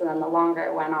process, and then the longer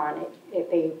it went on,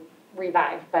 they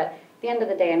revived. But at the end of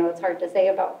the day, I know it's hard to say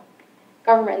about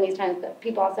government in these times, but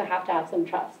people also have to have some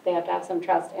trust. They have to have some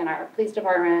trust in our police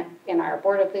department, in our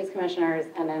board of police commissioners,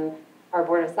 and in our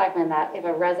board of selectmen, that if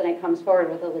a resident comes forward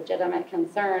with a legitimate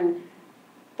concern,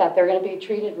 that they're going to be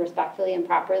treated respectfully and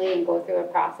properly and go through a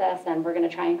process, and we're going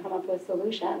to try and come up with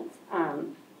solutions.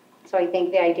 So I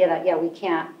think the idea that, yeah,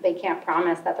 they can't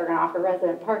promise that they're going to offer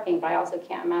resident parking, but I also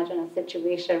can't imagine a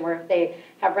situation where if they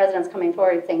have residents coming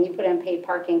forward saying, you put in paid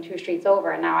parking 2 streets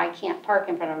over, and now I can't park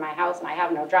in front of my house and I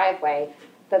have no driveway,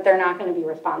 that they're not going to be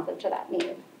responsive to that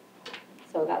need.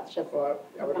 So that's just Well,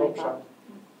 I would my hope so. thought.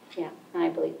 Yeah, and I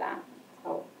believe that.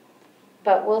 So,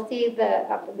 but we'll see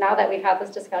now that we've had this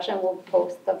discussion, we'll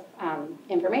post the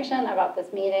information about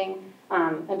this meeting.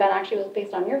 And Ben, actually was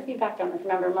based on your feedback, I don't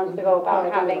remember, months ago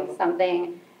about having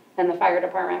something, and the fire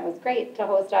department was great to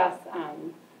host us.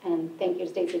 And thank you,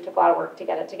 Stacy, took a lot of work to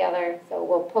get it together. So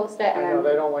we'll post it. I know,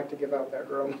 they don't like to give out that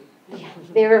room. Yeah,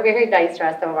 they were very nice to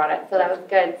us though about it, so that was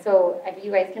good. So if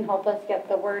you guys can help us get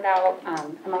the word out,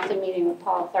 I'm also meeting with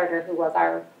Paul Sarter, who was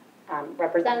our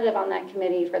representative on that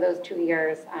committee for those 2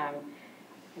 years.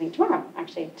 I think tomorrow,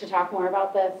 actually, to talk more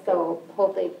about this. So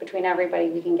hopefully between everybody,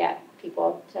 we can get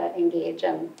people to engage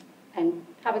and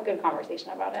have a good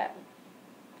conversation about it.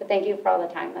 But thank you for all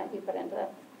the time that you put into this.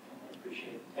 I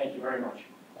appreciate it. Thank you very much.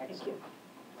 Thank you.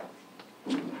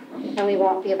 And we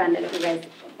won't be offended if you guys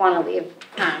want to leave.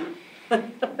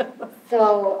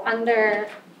 So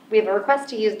we have a request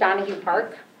to use Donahue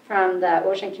Park from the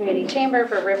Ocean Community Chamber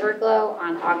for River Glow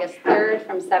on August 3rd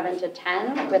from 7 to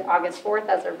 10 with August 4th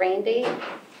as a rain date.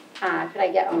 Could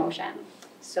I get a motion?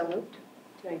 So moved.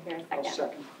 Do I hear a I'll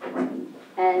second? second.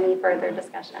 Any further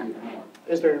discussion?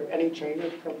 Is there any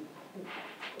changes from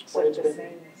what it's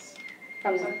been?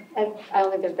 I don't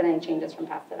think there's been any changes from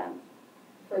past events.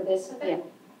 For this event?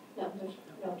 Yeah. No, there's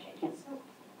no changes.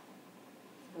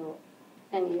 So,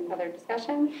 any other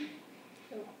discussion?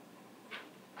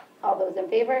 All those in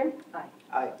favor? Aye.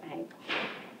 Aye.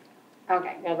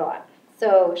 Okay, there's a lot.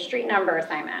 So, street number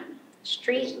assignment.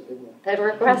 The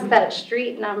request that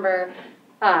street number,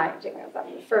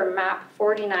 for map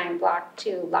 49, block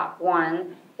 2, lot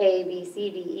 1, A, B, C,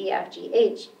 D, E, F, G,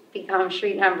 H, become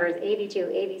street numbers 82,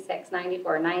 86,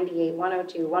 94, 98,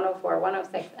 102, 104,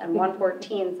 106, and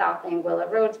 114 South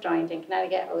Anguilla Road, Stonington,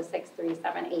 Connecticut,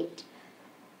 06378.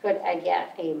 Could I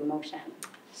get a motion?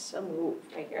 So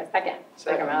moved. Right here, a second.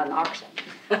 Second. Like I'm at an auction.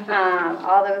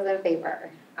 All those in favor?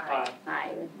 Aye.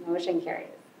 Aye, motion carries.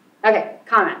 Okay,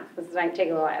 comments. This might take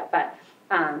a little while, but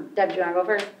Deb, do you want to go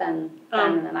first? Then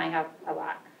and then I have a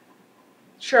lot.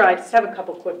 Sure, I just have a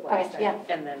couple quick ones, Okay, yeah.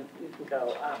 and then we can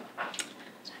go.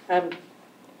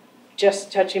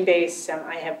 Just touching base,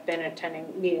 I have been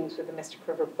attending meetings with the Mystic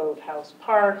River Boathouse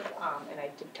Park, and I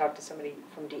did talk to somebody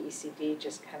from DECD,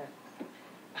 just kind of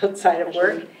outside of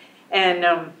work.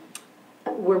 And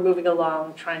we're moving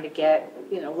along, trying to get,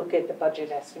 look at the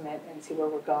budget estimate and see where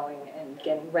we're going, and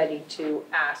getting ready to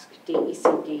ask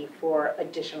DECD for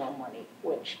additional money,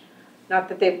 which, not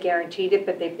that they've guaranteed it,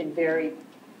 but they've been very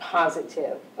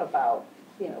positive about,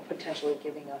 potentially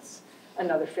giving us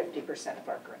another 50% of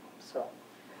our grant. So,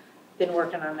 been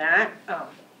working on that.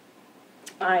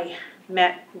 I've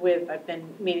been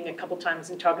meeting a couple times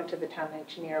and talking to the town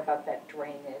engineer about that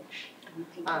drainage.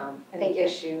 And the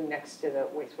issue next to the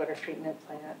wastewater treatment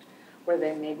plant, where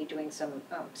they may be doing some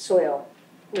soil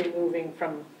removing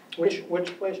from. Which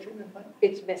waste treatment plant?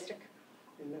 It's Mystic.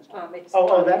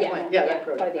 That plant, yeah, that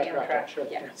project. By the that project, Amtrak, sure.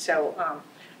 yeah. So,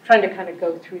 trying to kind of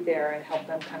go through there and help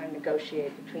them kind of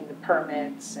negotiate between the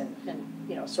permits and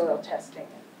soil testing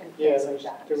and things like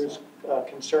that. There was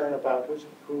concern about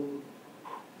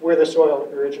where the soil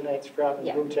originates from, and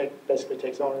who basically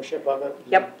takes ownership of it.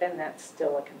 Yep, and that's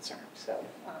still a concern, so,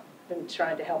 been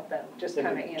trying to help them just kind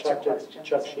of answer questions.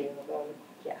 Chuck Sheehan about it.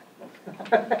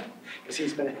 Yeah. Because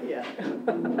he's been, yeah.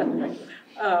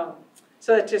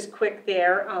 So that's just quick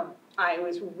there. I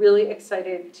was really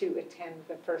excited to attend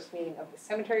the first meeting of the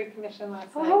Cemetery Commission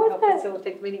last night. How was help that?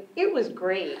 Facilitate the meeting. It was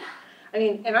great. I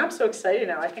mean, and I'm so excited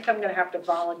now. I think I'm gonna have to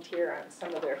volunteer on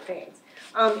some of their things.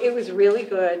 It was really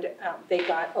good. They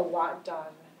got a lot done.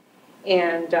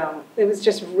 And it was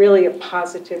just really a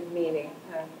positive meeting.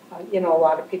 And, a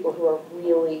lot of people who are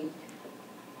really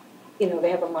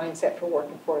they have a mindset for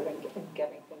working forward and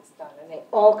getting things done. And they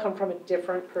all come from a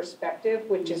different perspective,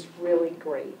 which is really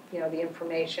great. The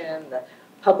information, the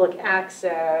public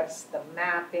access, the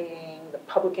mapping, the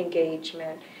public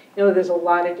engagement. There's a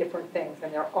lot of different things,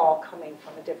 and they're all coming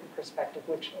from a different perspective,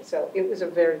 so it was a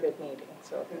very good meeting,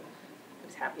 so I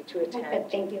was happy to attend.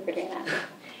 Good, thank you for doing that.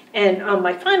 And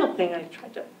my final thing, I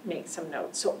tried to make some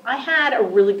notes. So I had a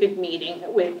really good meeting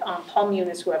with Paul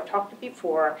Muniz, who I've talked to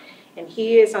before, and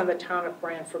he is on the Town of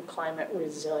Branford Climate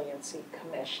Resiliency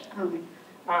Commission.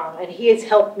 And he has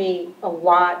helped me a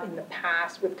lot in the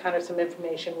past with kind of some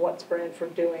information, what's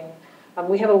Branford doing.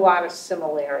 We have a lot of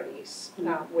similarities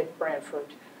with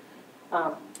Branford.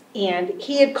 And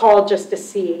he had called just to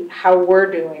see how we're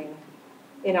doing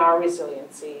in our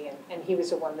resiliency, and he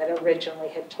was the one that originally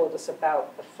had told us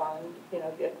about the fund,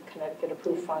 the Connecticut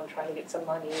approved fund, trying to get some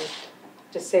money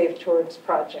to save towards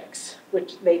projects,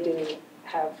 which they do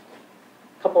have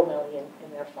a couple million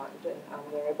in their fund,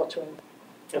 and they're able to.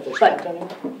 Have they spent any?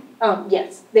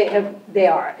 Yes, they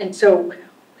are, and so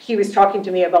he was talking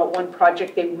to me about one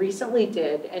project they recently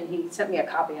did, and he sent me a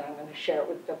copy, and I'm going to share it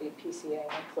with WPCA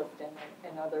and Clifton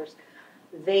and others.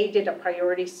 They did a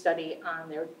priority study on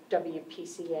their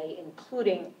WPCA,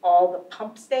 including all the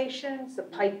pump stations, the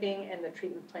piping, and the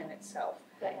treatment plant itself.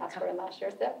 Did I ask for in last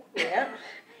year's step? Yeah.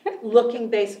 Looking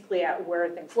basically at where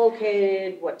things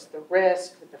located, what's the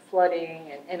risk with the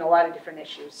flooding, and a lot of different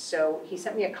issues. So he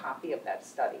sent me a copy of that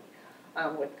study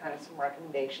with kind of some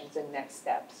recommendations and next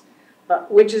steps,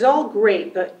 which is all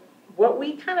great. But what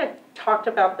we kind of talked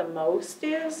about the most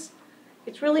is,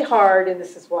 it's really hard, and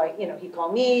this is why, he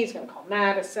called me, he's going to call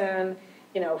Madison,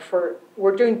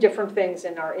 we're doing different things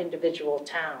in our individual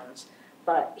towns.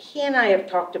 But he and I have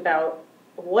talked about,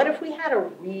 what if we had a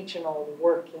regional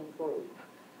working group?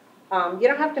 You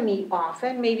don't have to meet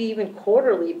often, maybe even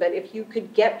quarterly, but if you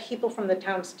could get people from the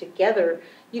towns together,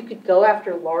 you could go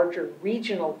after larger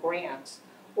regional grants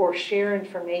or share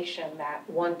information that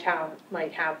one town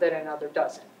might have that another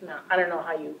doesn't. Now, I don't know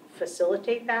how you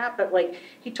facilitate that, but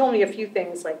he told me a few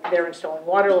things, like they're installing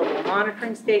water level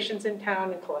monitoring stations in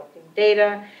town and collecting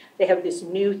data. They have this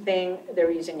new thing, they're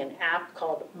using an app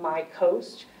called My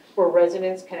Coast, where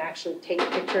residents can actually take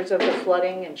pictures of the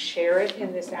flooding and share it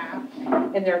in this app.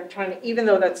 And they're trying to, even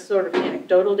though that's sort of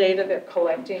anecdotal data, they're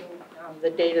collecting the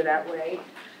data that way.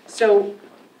 So,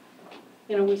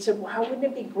 we said, well, how wouldn't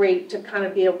it be great to kind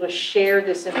of be able to share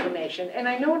this information? And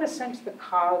I know in a sense the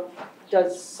COG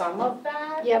does some of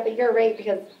that. Yeah, but you're right,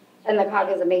 and the COG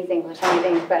is amazing with so many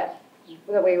things, but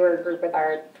the way we're a group with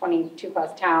our 22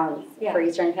 plus towns for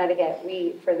Eastern Connecticut,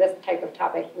 for this type of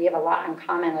topic, we have a lot in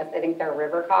common with, I think they're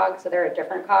River COG, so they're a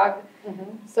different COG.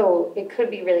 So it could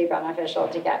be really beneficial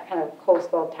to get kind of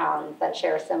coastal towns that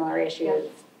share similar issues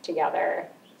together.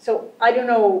 So I don't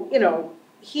know,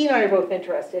 he and I are both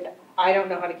interested. I don't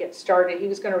know how to get started. He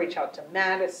was going to reach out to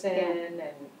Madison and.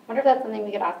 I wonder if that's something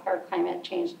we could ask our climate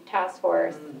change task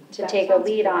force to take a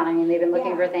lead on. I mean, they've been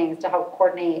looking for things to help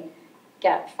coordinate,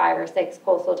 get 5 or 6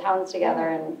 coastal towns together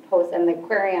and host, and the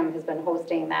aquarium has been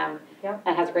hosting them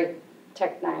and has great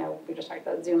tech. I know we just talked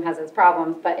about Zoom has its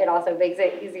problems, but it also makes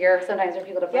it easier sometimes for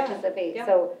people to participate.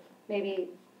 So maybe.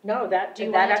 No, do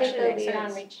you want to take the lead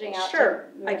on reaching out to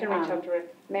I can reach out to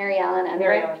Rick. Mary Ellen and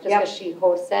Rick, just because she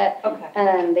hosts it. Okay. And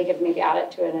then they could maybe add it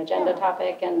to an agenda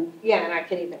topic and. Yeah, and I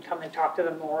can even come and talk to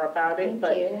them more about it.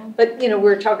 Thank you. But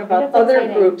we're talking about That's other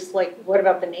exciting. Groups, like what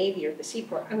about the Navy or the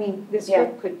Seaport? I mean, this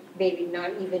group could maybe not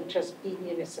even just be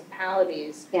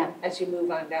municipalities as you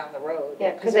move on down the road.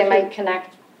 Yeah, because they might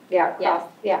connect. Across,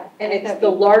 And it's the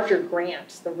larger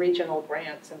grants, the regional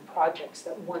grants and projects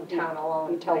that one town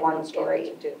alone. You tell might one not be story.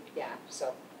 able to do. Yeah,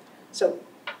 so,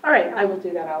 all right, I will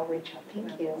do that. I'll reach out to them.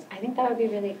 Thank you. I think that would be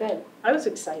really good. I was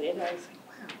excited. I was like,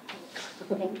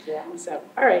 wow. Thank you. So,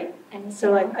 all right. Anything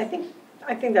So else? I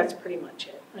think that's pretty much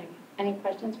it. Any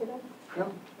questions for them?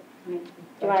 No. Do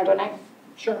you want to go next?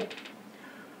 Sure.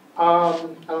 I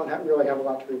don't really have a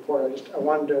lot to report. I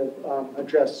wanted to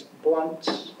address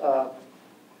Blunt's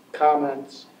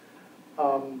comments.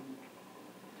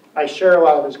 I share a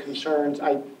lot of his concerns.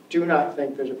 I do not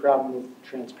think there's a problem with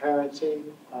transparency.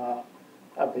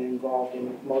 I've been involved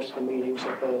in most of the meetings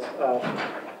that the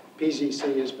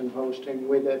PZC has been hosting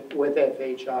with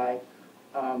FHI.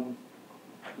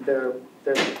 They're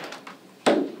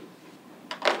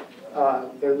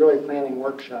really planning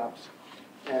workshops,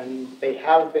 and they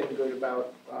have been good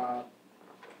about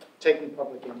taking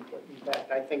public input. In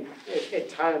fact, I think at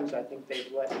times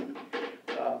they've let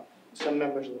some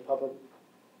members of the public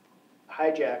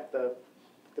hijack the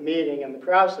meeting and the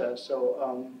process.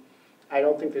 So I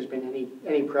don't think there's been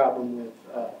any problem with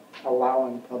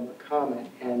allowing public comment.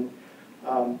 And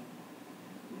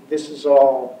this is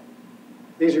all,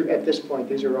 these are, at this point,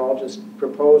 these are all just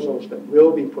proposals that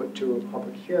will be put to a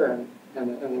public hearing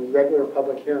and a regular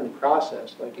public hearing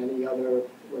process, like any other,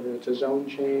 whether it's a zone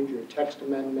change or a text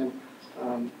amendment,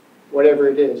 whatever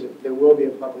it is, there will be a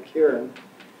public hearing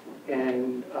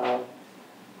and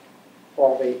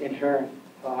all the inherent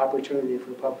opportunity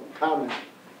for public comment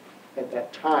at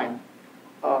that time.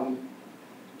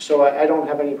 So I don't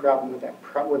have any problem with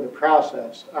that, with the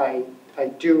process. I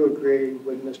do agree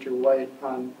with Mr. White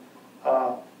on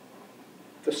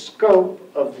the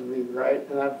scope of the rewrite,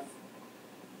 and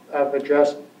I've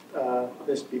addressed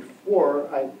this before.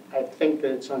 I think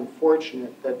that it's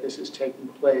unfortunate that this is taking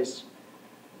place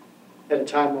at a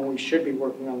time when we should be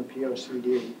working on the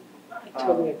POCD. I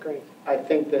totally agree. I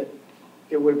think that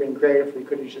it would have been great if we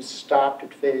could have just stopped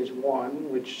at phase 1,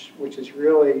 which is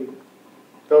really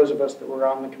those of us that were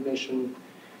on the commission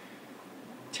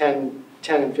 10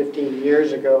 and 15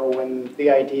 years ago when the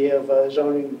idea of a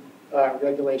zoning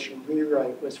regulation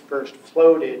rewrite was first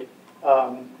floated.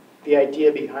 The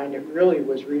idea behind it really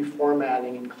was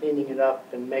reformatting and cleaning it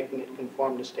up and making it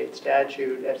conform to state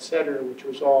statute, et cetera, which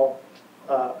was all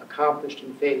accomplished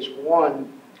in phase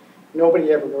 1.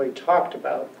 Nobody ever really talked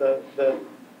about the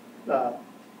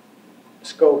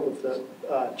scope of the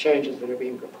changes that are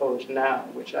being proposed now,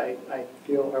 which I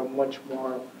feel are much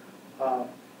more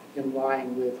in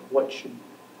line with what should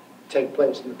take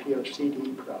place in the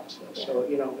POCD process. So,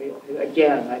 you know,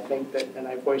 again, I think that, and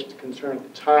I voiced the concern at the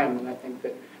time, and I think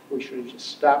that we should have just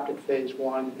stopped at phase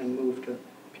 1 and moved to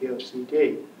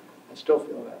POCD. I still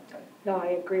feel that way. No, I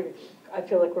agree with you. I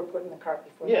feel like we're putting the cart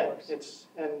before the Yeah, horse. it's,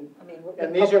 I mean,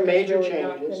 and the these are public is major really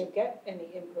not changes. going to get any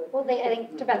input. Well, I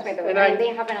think to Beth's point, though, And I mean,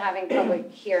 they have been having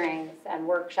public hearings and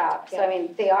workshops, so I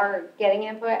mean, they are getting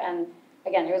input, and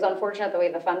again, it was unfortunate the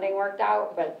way the funding worked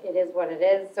out, but it is what it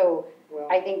is, so Well,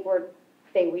 I think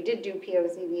we did do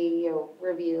POCD,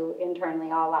 review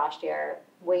internally all last year,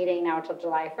 waiting now till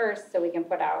July 1st, so we can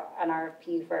put out an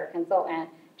RFP for a consultant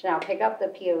to now pick up the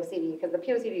POCD, because the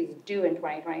POCD is due in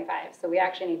 2025, so we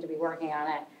actually need to be working on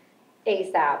it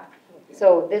ASAP.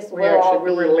 So this we will all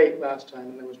we were be, late last time,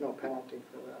 and there was no penalty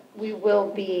for that. we will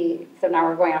be, so now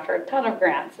we're going after a ton of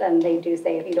grants, and they do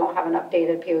say if you don't have an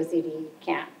updated POCD, you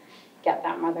can't get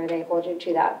them, whether they hold you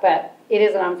to that. But it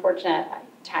is an unfortunate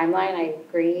timeline, I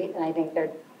agree, and I think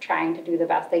they're trying to do the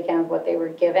best they can with what they were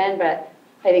given, but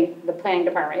I think the planning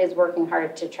department is working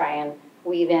hard to try and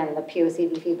weave in the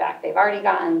POCD feedback they've already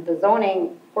gotten, the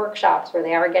zoning workshops where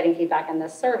they are getting feedback, and the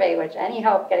survey, which any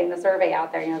help getting the survey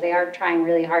out there, they are trying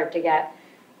really hard to get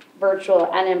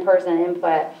virtual and in-person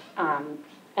input,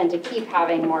 and to keep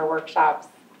having more workshops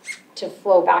to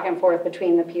flow back and forth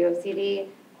between the POCD.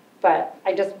 But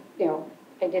I just,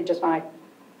 I did just want to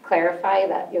clarify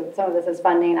that, some of this is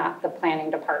funding, not the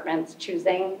planning department's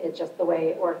choosing. It's just the way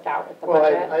it worked out with the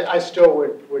budget. Well, I still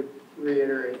would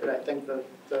reiterate that I think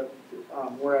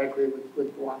where I agree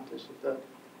with Blunt is that the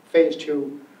phase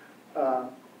 2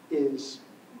 is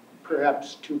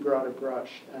perhaps too broad a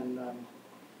brush, and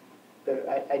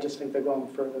I just think they're going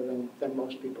further than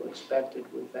most people expected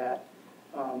with that.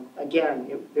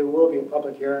 Again, there will be a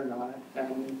public hearing on it,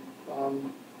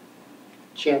 and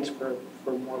chance for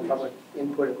more public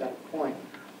input at that point.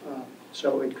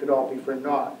 So it could all be for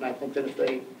naught, and I think that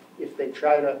if they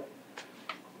try to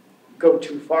go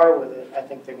too far with it, I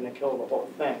think they're going to kill the whole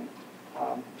thing.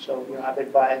 So I've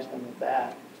advised them of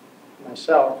that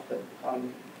myself, that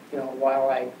while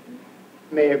I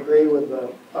may agree with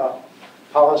the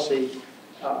policy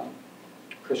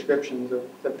prescriptions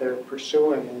that they're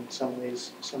pursuing in some of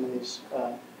these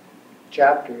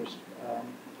chapters,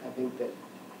 I think that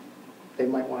they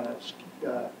might want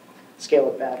to scale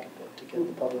it back a bit to get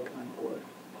the public on board.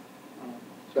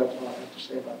 So that's all I have to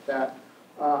say about that.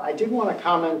 I did want to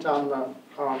comment on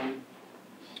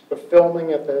the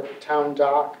filming at the town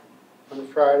dock on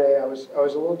Friday. I was a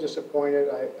little disappointed.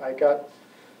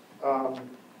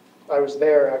 I was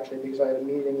there actually because I had a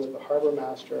meeting with the harbor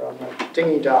master on the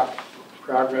dinghy dock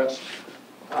progress,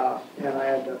 and I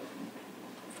had to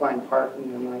find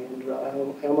parking, and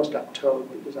I almost got towed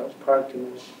because I was parked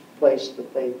in this place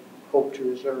that they hope to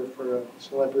reserve for a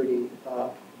celebrity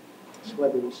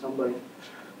somebody.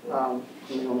 And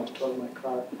they almost towed my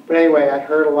car. But anyway, I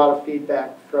heard a lot of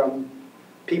feedback from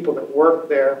people that work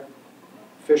there,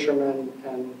 fishermen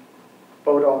and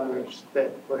boat owners,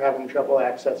 that were having trouble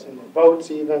accessing their boats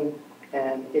even.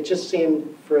 And it just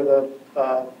seemed for the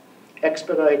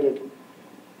expedited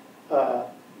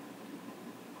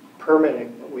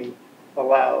permitting that we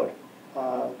allowed,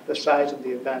 the size of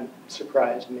the event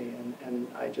surprised me, and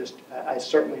I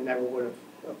certainly never would have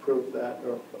approved that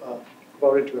or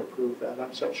voted to approve that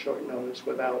on such short notice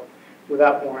without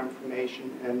without more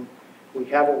information. And we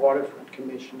have a waterfront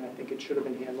commission. I think it should have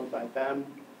been handled by them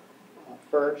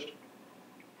first.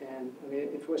 And I mean,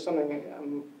 if it was something,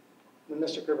 the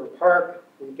Mystic River Park,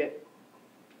 we get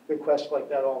requests like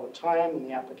that all the time in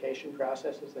the application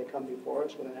processes. They come before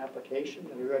us with an application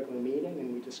at a regular meeting,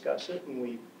 and we discuss it, and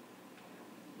we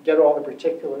get all the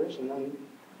particulars, and then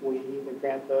we either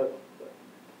grant the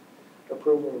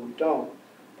approval or we don't.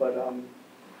 But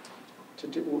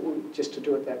just to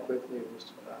do it that quickly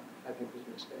was, I think, was a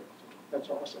mistake. That's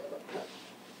all I'll say about that.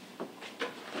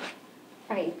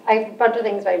 Right, I have a bunch of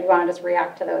things, but I do want to just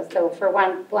react to those. So for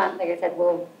one, Blunt, like I said,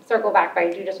 we'll circle back, but I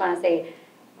do just want to say,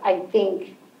 I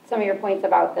think some of your points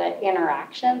about the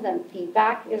interactions and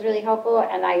feedback is really helpful,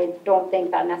 and I don't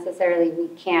think that necessarily we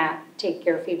can't take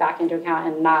your feedback into account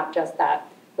and not just that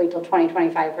wait till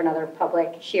 2025 for another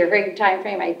public hearing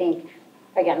timeframe. I think,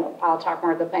 again, I'll talk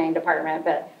more with the planning department,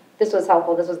 but this was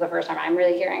helpful. This was the first time I'm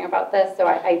really hearing about this, so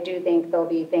I do think there'll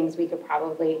be things we could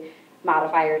probably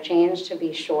modify or change to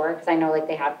be sure, because I know like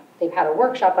they've had a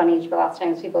workshop on each, but lots of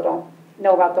times people don't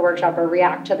know about the workshop or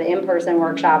react to the in-person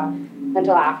workshop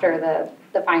until after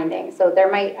the findings. So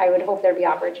I would hope there'd be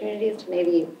opportunities to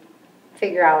maybe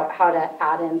figure out how to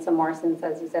add in some more, since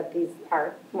as you said, these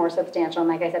are more substantial. And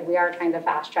like I said, we are trying to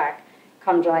fast track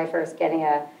come July 1st, getting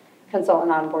a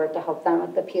consultant on board to help them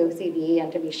with the POCD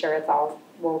and to be sure it's all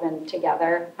woven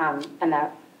together. And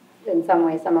that in some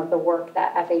ways, some of the work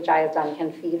that FHI has done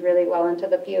can feed really well into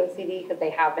the POCD because they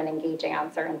have been engaging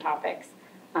on certain topics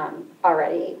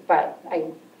already. But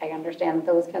I understand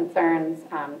those concerns.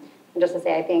 And just to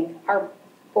say, I think our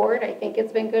board, I think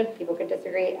it's been good. People could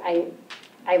disagree.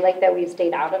 I like that we've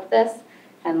stayed out of this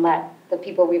and let the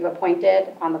people we've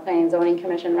appointed on the Planning and Zoning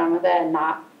Commission run with it, and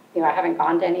not, I haven't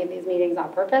gone to any of these meetings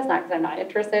on purpose, not because I'm not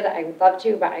interested. I would love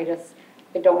to, but I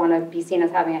don't want to be seen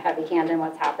as having a heavy hand in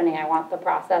what's happening. I want the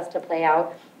process to play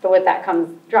out. But with that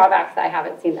comes drawbacks that I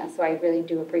haven't seen this. So I really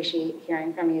do appreciate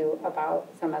hearing from you about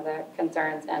some of the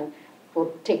concerns, and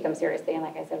we'll take them seriously. And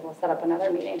like I said, we'll set up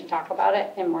another meeting to talk about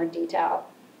it in more detail.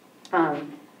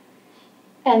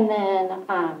 And then,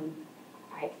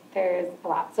 right, there's a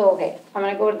lot. So, okay, I'm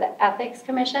going to go to the Ethics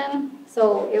Commission.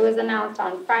 So it was announced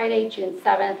on Friday, June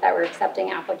 7th, that we're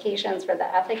accepting applications for the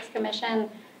Ethics Commission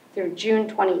through June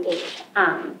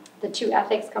 28th. The 2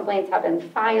 ethics complaints have been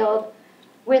filed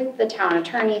with the town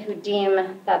attorney, who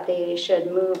deem that they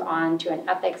should move on to an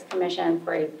ethics commission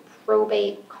for a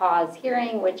probate cause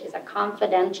hearing, which is a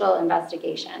confidential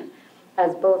investigation.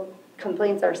 As both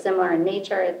complaints are similar in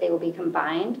nature, they will be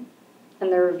combined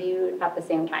and they're reviewed at the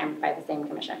same time by the same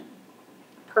commission.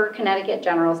 Per Connecticut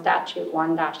General Statute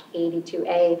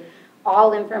 1-82A,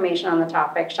 all information on the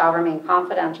topic shall remain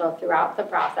confidential throughout the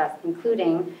process,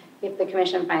 including if the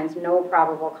commission finds no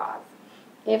probable cause.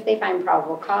 If they find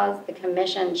probable cause, the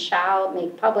commission shall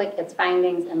make public its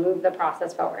findings and move the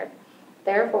process forward.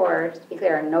 Therefore, to be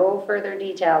clear, no further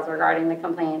details regarding the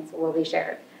complaints will be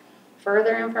shared.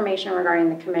 Further information regarding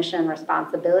the commission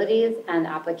responsibilities and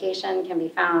application can be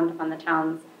found on the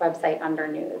town's website under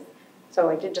news. So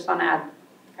I did just want to add,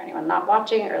 for anyone not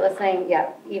watching or listening,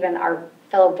 even our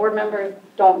fellow board members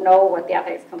don't know what the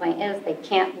ethics complaint is. They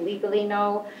can't legally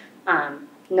know.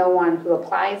 No one who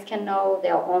applies can know.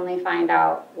 They'll only find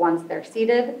out once they're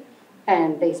seated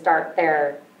and they start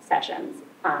their sessions.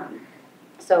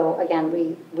 So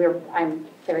again, I'm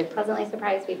very pleasantly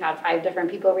surprised. We've had 5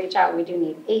 different people reach out. We do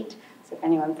need 8. So if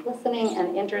anyone's listening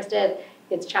and interested,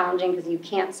 it's challenging because you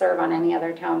can't serve on any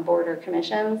other town board or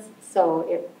commissions.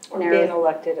 So or be an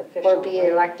elected official. Or be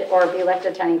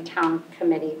elected to any town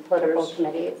committee, political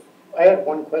committees. I had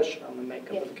one question on the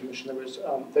makeup of the commission.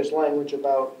 There's language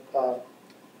about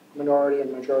minority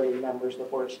and majority members of the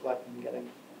board of selectmen getting.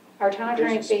 Our town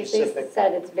attorney basically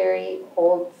said it's very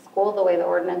old school, the way the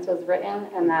ordinance was written,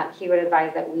 and that he would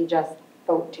advise that we just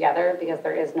vote together because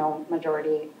there is no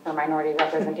majority or minority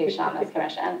representation on this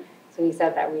commission. So he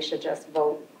said that we should just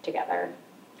vote together.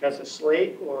 As a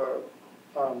slate or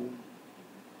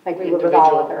like we would with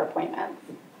all other appointments.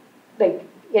 Like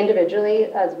individually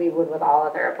as we would with all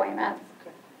other appointments.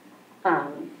 Okay.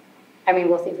 I mean,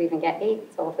 we'll see if we even get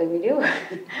 8, so hopefully we do.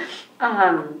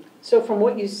 So from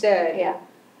what you said, yeah,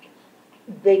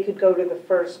 they could go to the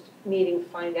first meeting,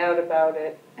 find out about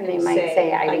it, and they might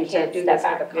say, I need to step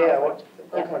back.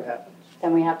 What happens?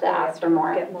 Then we have to ask for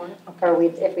more. Get more? Okay. Or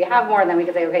if we have more, then we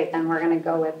could say, okay, then we're going to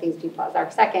go with these people as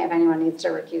our second if anyone needs to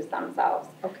recuse themselves.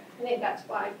 Okay. I think that's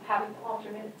why having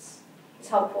alternates is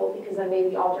helpful, because then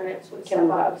maybe alternates would Can step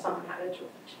up if someone had to.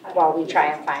 While we try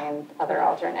and find other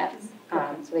alternates,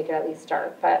 so we could at least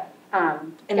start. But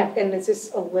and is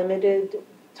this a limited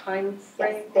time Yes,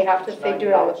 frame? they have to It's 90 do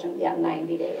it all days. within, yeah,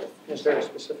 90 days. Is there a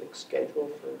specific schedule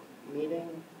for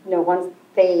meeting? No, once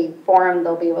they form,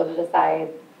 they'll be able to decide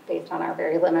based on our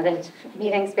very limited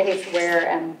meeting space where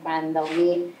and when they'll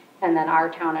meet. And then our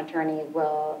town attorney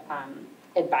will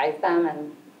advise them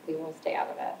and we will stay out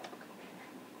of it.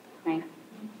 Right?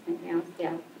 Anything else?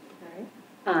 Yeah.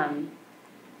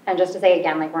 And just to say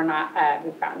again, like we're not,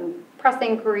 we've gotten press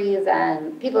inquiries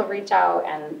and people have reached out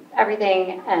and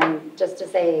everything. And just to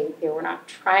say, we're not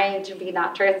trying to be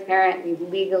not transparent. We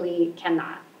legally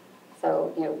cannot.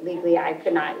 So, legally I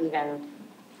could not even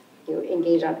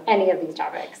engage on any of these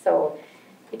topics. So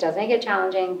it does make it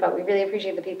challenging, but we really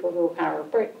appreciate the people who kind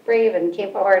of were brave and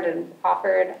came forward and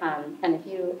offered. And if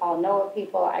you all know of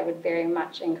people, I would very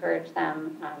much encourage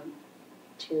them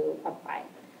to apply.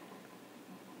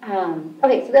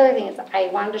 Okay, so the other thing is I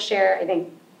wanted to share, I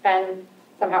think Ben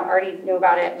somehow already knew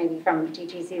about it, maybe from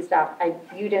DTC stuff.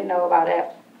 You didn't know about it.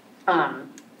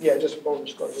 Yeah, just full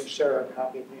disclosure, Sarah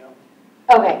copied me on.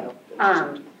 Okay.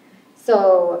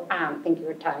 So thank you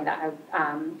for telling me that.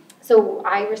 So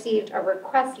I received a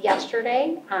request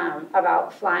yesterday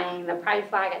about flying the pride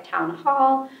flag at Town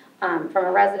Hall from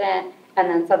a resident, and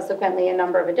then subsequently a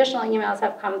number of additional emails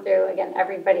have come through. Again,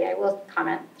 everybody, I will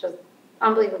comment, just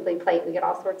unbelievably polite. We get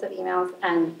all sorts of emails,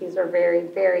 and these are very,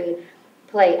 very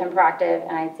polite and proactive.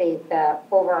 And I'd say the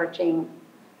overarching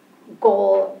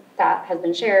goal that has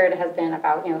been shared has been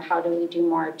about, how do we do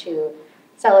more to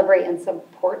celebrate and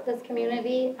support this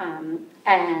community.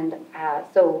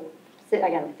 So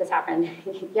again, this happened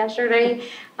yesterday,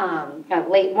 kind of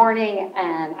late morning,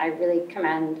 and I gotta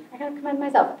commend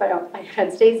myself, but I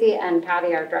commend Stacy and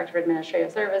Patty, our Director of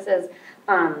Administrative Services.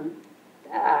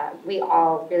 We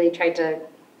all really tried to,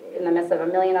 in the midst of a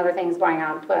million other things going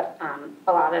on, put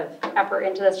a lot of effort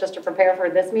into this just to prepare for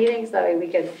this meeting so that we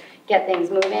could get things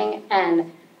moving.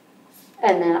 And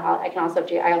then I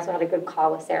also had a good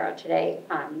call with Sarah today.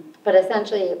 But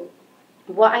essentially,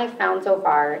 what I found so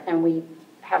far, and we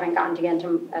haven't gotten to get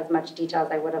into as much detail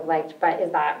as I would have liked, but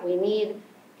is that we need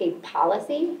a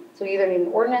policy. So we either need an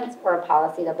ordinance or a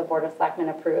policy that the Board of Selectmen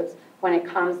approves when it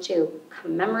comes to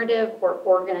commemorative or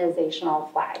organizational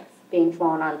flags being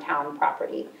flown on town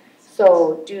property.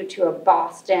 So due to a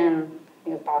Boston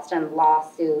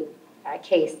lawsuit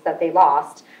case that they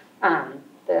lost,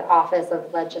 the Office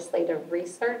of Legislative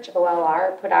Research,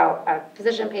 OLR, put out a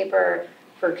position paper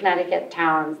for Connecticut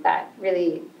towns that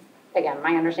really, again,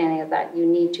 my understanding is that you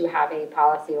need to have a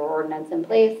policy or ordinance in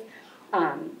place.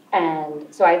 And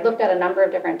so I looked at a number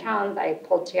of different towns. I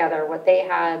pulled together what they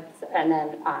had, and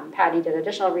then Patty did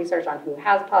additional research on who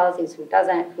has policies, who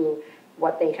doesn't,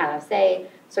 what they kind of say.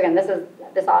 So again,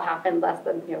 this all happened less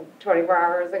than 24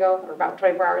 hours ago, or about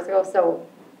 24 hours ago. So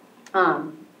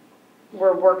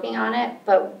we're working on it,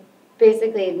 but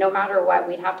basically, no matter what,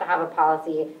 we'd have to have a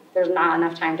policy. There's not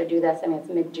enough time to do this. I mean, it's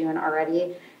mid-June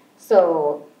already.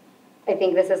 So I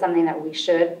think this is something that we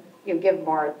should give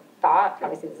more thought.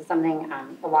 Obviously, this is something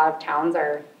a lot of towns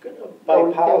are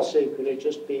By policy, could it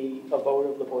just be a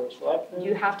vote of the Board of Selectmen?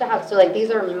 You have to have, so like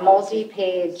these are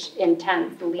multi-page,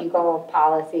 intense legal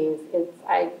policies.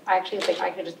 I actually think I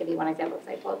could just give you one example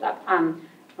because I pulled it up.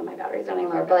 My battery's running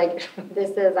low, but like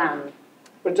this is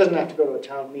But it doesn't have to go to a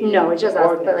town meeting. No, it's just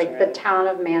us, but like the Ordinance, town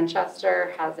of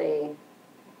Manchester has a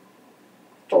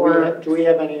right? Do we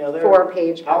have any other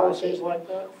 4-page policies policy. like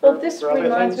that? Well, this for other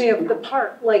reminds me things? of the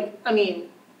park,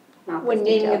 Not when this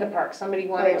naming detailed. of the park, somebody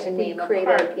Oh, wanted yeah, to we name a created-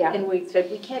 park, yeah. and we said,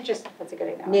 we can't just That's a good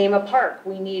example. name a park,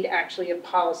 we need actually a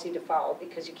policy to follow,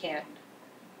 because you can't.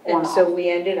 And One-off. so we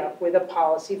ended up with a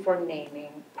policy for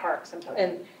naming parks, and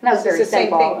And that was this is very the same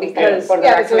simple. thing It was because- Board of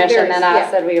yeah, Rec it's a Commission very- and yeah.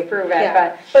 us said we approve it, Yeah.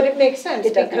 but But it makes sense,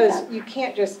 It does make because sense. you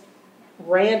can't just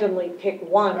randomly pick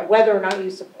one, whether or not you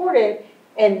support it,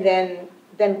 and then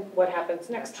what happens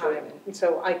next time? And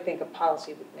so I think a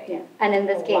policy would make. yeah. And in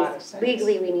this A lot of case, sense.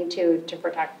 legally, we need to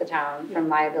protect the town from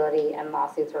liability and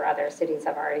lawsuits where other cities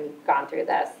have already gone through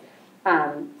this. So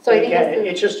I think Again,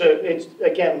 this is.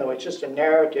 it's just a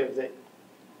narrative that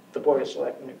the Board of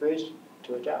Selectmen agrees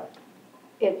to adopt.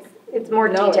 It's more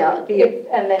No, it detailed, would be a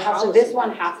and this policy.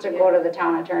 one has to go to the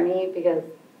town attorney because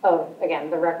of,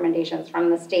 again, the recommendations from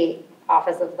the state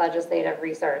Office of Legislative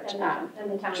Research. And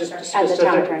the town Just attorney. And the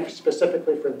town attorney.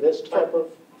 specifically for this type of,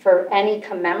 For any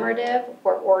commemorative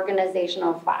or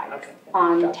organizational flags Okay.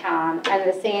 on Gotcha. town, and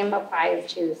the same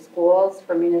applies to schools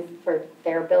for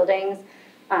their buildings.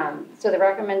 So the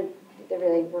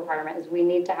really requirement is we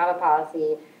need to have a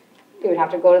policy. It would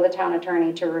have to go to the town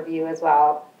attorney to review as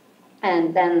well.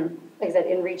 And then, like I said,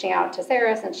 in reaching out to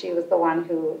Sarah, since she was the one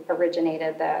who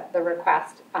originated the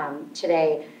request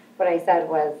today, what I said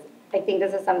was, I think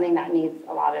this is something that needs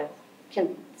a lot of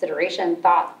consideration,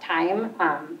 thought, time,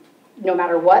 no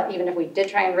matter what, even if we did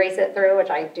try and race it through, which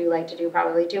I do like to do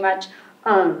probably too much,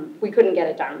 we couldn't get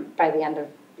it done by the end of,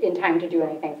 in time to do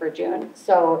anything for June.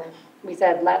 So we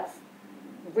said, let's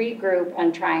regroup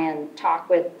and try and talk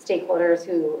with stakeholders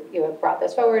who have brought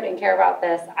this forward and care about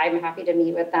this. I'm happy to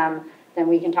meet with them. Then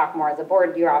we can talk more as a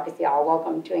board. You're obviously all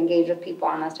welcome to engage with people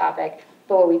on this topic.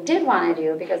 But what we did want to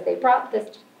do, because they brought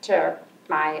this to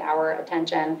our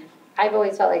attention, I've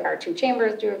always felt like our two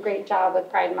chambers do a great job with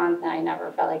Pride Month, and I never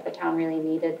felt like the town really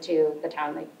needed to,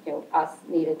 us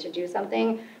needed to do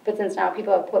something. But since now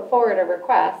people have put forward a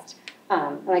request,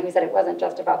 and like we said, it wasn't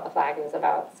just about the flag, it was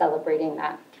about celebrating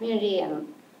that community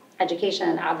and education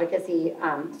and advocacy.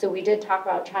 So we did talk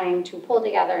about trying to pull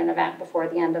together an event before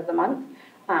the end of the month.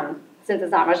 Since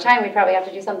it's not much time, we probably have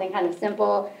to do something kind of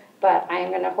simple, but I am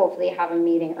going to hopefully have a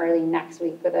meeting early next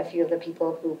week with a few of the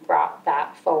people who brought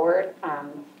that forward,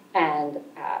 and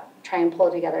try and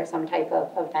pull together some type of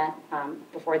event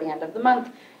before the end of the month.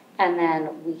 And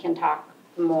then we can talk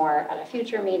more at a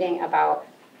future meeting about,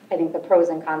 I think, the pros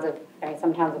and cons of,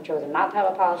 some towns have chosen not to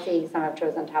have a policy, some have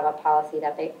chosen to have a policy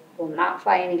that they will not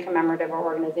fly any commemorative or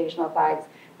organizational flags,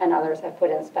 and others have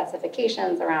put in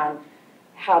specifications around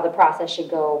how the process should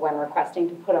go when requesting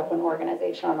to put up an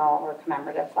organizational or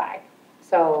commemorative flag.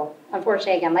 So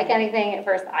unfortunately, again, like anything, at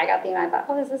first I got the email, I thought,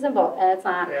 oh, this is simple, and it's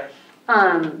not. Yeah.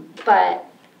 But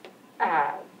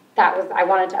that was, I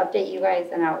wanted to update you guys,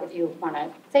 and now if you want to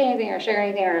say anything or share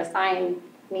anything or assign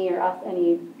me or us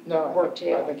any work to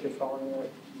do. I think you're following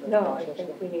the No, I process.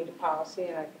 think we need a policy,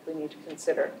 and I think we need to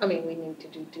consider, we need to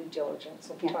do due diligence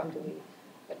and Yeah. talk to the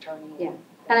attorney. Yeah.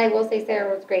 And I will say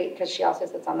Sarah was great because she also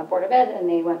sits on the Board of Ed, and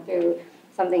they went through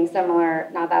something similar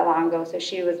not that long ago, so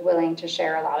she was willing to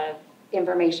share a lot of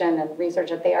information and research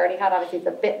that they already had. Obviously, it's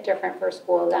a bit different for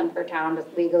school than for town, just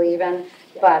legally even,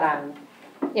 but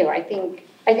I think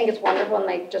it's wonderful, and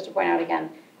like, just to point out again,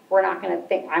 I'm not going to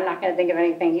think of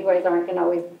anything. You guys aren't going to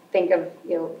always think of,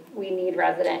 we need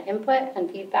resident input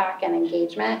and feedback and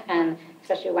engagement, and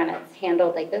especially when it's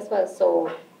handled like this was,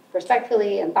 so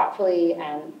respectfully and thoughtfully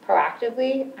and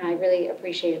proactively. I really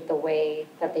appreciated the way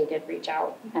that they did reach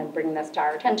out and bring this to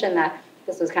our attention, that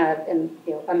this was kind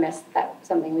of a miss, that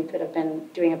something we could have been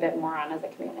doing a bit more on as a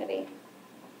community.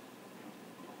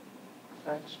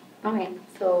 Thanks. Okay,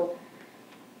 so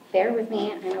bear with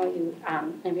me. I know you,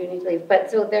 if you need to leave, but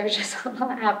so there's just a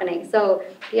lot happening. So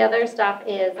the other stuff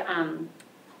is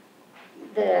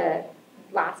the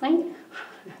last night,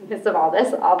 midst of all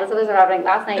this other stuff happening.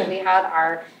 Last night we had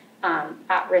our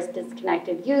at-risk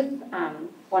disconnected youth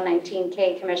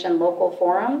 119K Commission local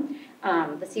forum.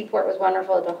 The Seaport was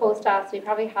wonderful to host us. We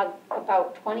probably had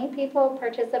about 20 people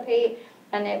participate,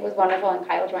 and it was wonderful, and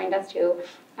Kyle joined us too,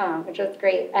 which was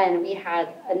great. And we had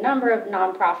a number of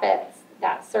nonprofits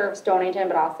that serve Stonington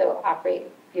but also operate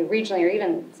regionally or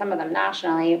even some of them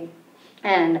nationally,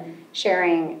 and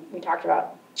sharing. We talked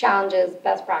about challenges,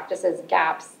 best practices,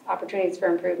 gaps, opportunities for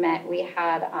improvement. We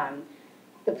had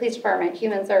the police department,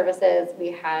 human services.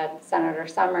 We had Senator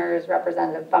Summers,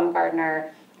 Representative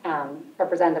Baumgardner,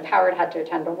 Representative Howard had to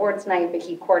attend awards night, but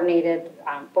he coordinated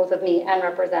both with me and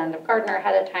Representative Gardner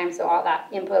ahead of time, so all that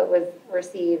input was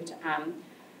received.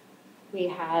 We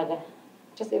had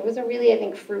it was a really, I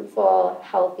think, fruitful,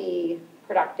 healthy,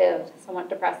 productive, somewhat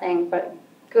depressing, but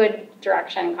good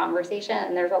direction conversation,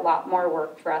 and there's a lot more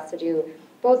work for us to do,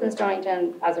 both in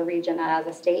Stonington as a region and as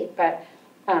a state, but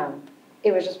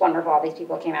it was just wonderful. All these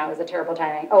people came out. It was a terrible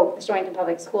timing. Oh, the Stonington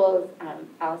Public Schools,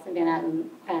 Allison Bennett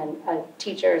and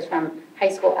teachers from high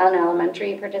school and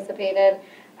elementary participated,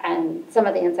 and some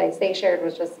of the insights they shared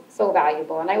was just so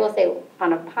valuable. And I will say,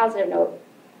 on a positive note,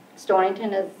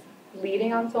 Stonington is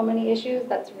leading on so many issues.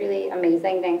 That's really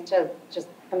amazing, thanks to just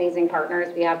amazing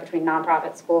partners we have between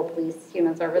nonprofit, school, police,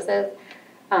 human services,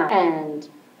 and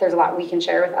there's a lot we can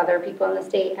share with other people in the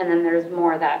state, and then there's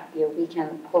more that we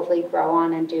can hopefully grow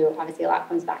on and do. Obviously, a lot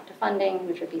comes back to funding,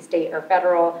 which would be state or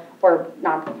federal or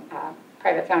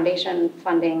private foundation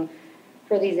funding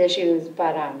for these issues,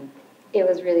 but it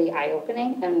was really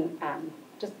eye-opening and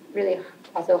just really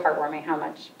also heartwarming how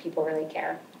much people really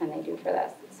care and they do for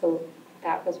this. So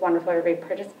that was wonderful. Everybody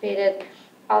participated.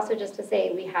 Also, just to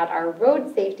say, we had our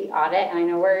road safety audit, and I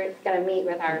know we're going to meet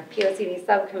with our POCD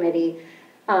subcommittee.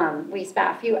 We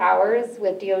spent a few hours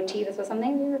with DOT. This was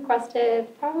something we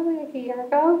requested probably like a year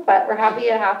ago, but we're happy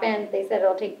it happened. They said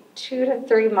it'll take 2 to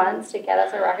 3 months to get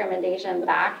us a recommendation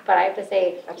back, but I have to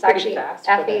say, it's actually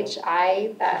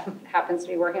FHI that happens to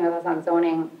be working with us on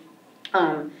zoning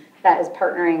that is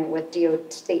partnering with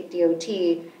state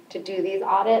DOT to do these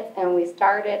audits, and we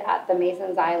started at the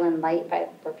Masons Island light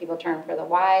where people turn for the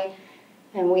Y,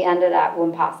 and we ended at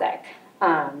Wimpasek.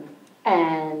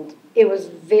 And it was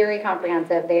very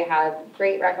comprehensive. They had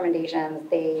great recommendations.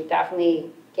 They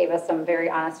definitely gave us some very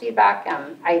honest feedback.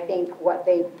 I think what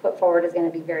they put forward is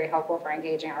going to be very helpful for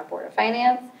engaging our Board of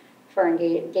Finance, for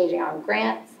engaging on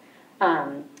grants.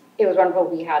 It was wonderful.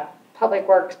 We had Public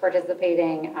Works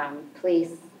participating,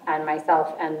 police, and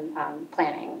myself, and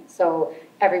planning. So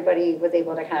everybody was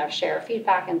able to kind of share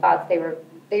feedback and thoughts.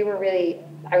 They were really,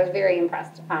 I was very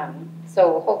impressed.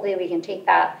 So hopefully we can take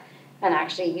that and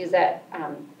actually use it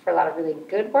for a lot of really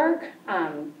good work.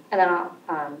 And then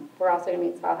we're also going to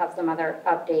meet, so I'll have some other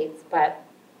updates. But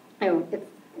you know,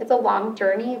 it's a long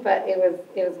journey, but it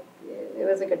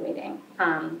was a good meeting.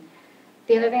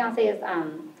 The other thing I'll say is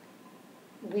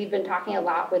we've been talking a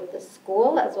lot with the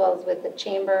school as well as with the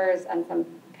chambers and some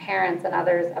parents and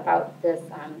others about this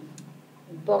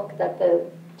book that the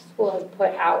school has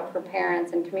put out for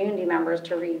parents and community members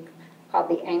to read called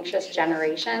The Anxious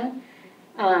Generation.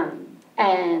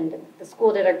 And the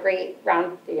school did a great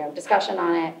round discussion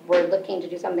on it. We're looking to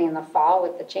do something in the fall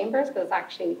with the chambers because it's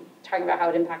actually talking about how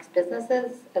it impacts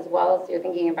businesses as well as you're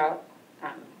thinking about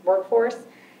workforce.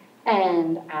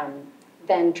 And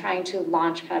then trying to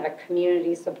launch kind of a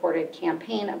community-supported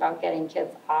campaign about getting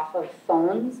kids off of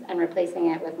phones and replacing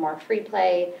it with more free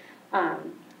play,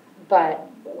 but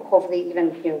hopefully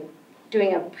even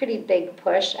doing a pretty big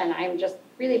push. And I'm just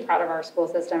really proud of our school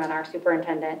system and our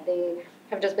superintendent. They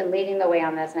have just been leading the way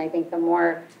on this, and I think the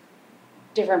more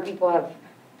different people have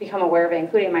become aware of it,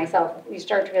 including myself, you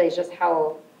start to realize just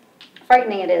how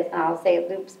frightening it is. And I'll say it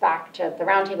loops back to the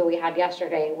roundtable we had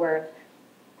yesterday where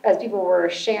as people were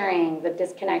sharing the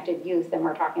disconnected youth, and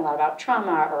we're talking a lot about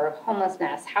trauma or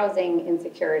homelessness, housing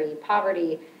insecurity,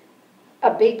 poverty,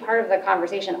 a big part of the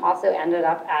conversation also ended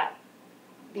up at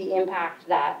the impact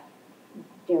that,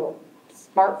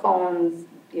 smartphones,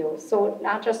 so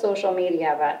not just social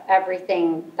media, but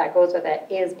everything that goes with it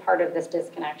is part of this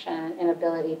disconnection and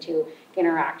inability to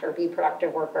interact or be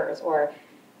productive workers, or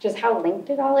just how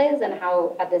linked it all is and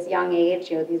how at this young age,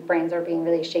 these brains are being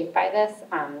really shaped by this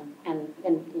and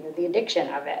the addiction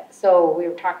of it. So we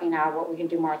were talking now what we can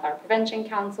do more with our prevention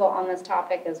council on this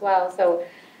topic as well. So,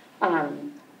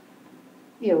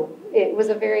 it was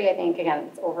a very, I think, again,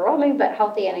 it's overwhelming, but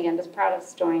healthy. And again, just proud of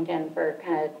Stonington for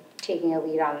kind of taking a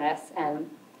lead on this. And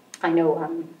I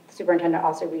know the superintendent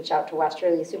also reached out to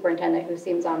Westerly superintendent, who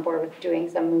seems on board with doing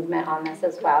some movement on this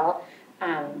as well.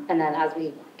 And then as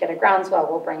we get a groundswell,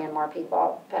 we'll bring in more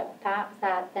people. But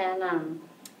that then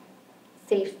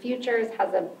Safe Futures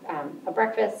has a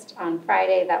breakfast on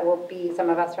Friday that will be, some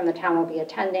of us from the town will be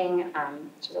attending,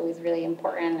 which is always really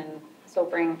important and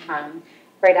sobering.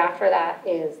 Right after that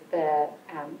is the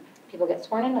people get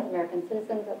sworn in as American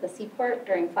citizens at the Seaport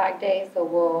during Flag Day,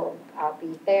 so I'll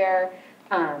be there.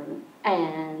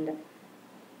 And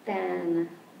then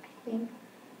I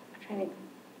think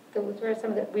those were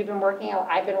some of the, I've been working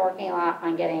a lot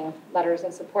on getting letters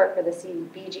of support for the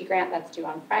CBG grant that's due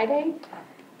on Friday.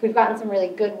 We've gotten some really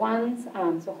good ones,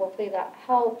 so hopefully that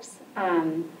helps.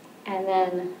 And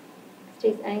then,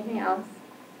 Stace, anything else?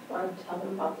 Want to tell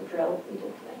them about the drill we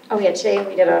did today? Oh yeah, today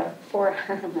we did a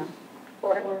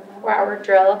 4-hour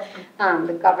drill.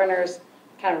 The governor's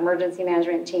kind of emergency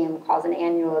management team calls an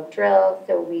annual drill,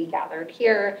 so we gathered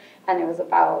here, and it was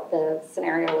about, the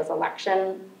scenario was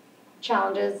election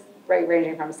challenges, right,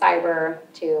 ranging from cyber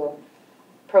to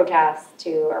protests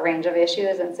to a range of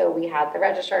issues. And so we had the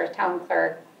registrar, town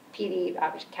clerk, PD,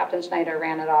 Captain Schneider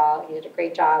ran it all. He did a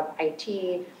great job.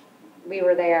 IT, we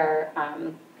were there.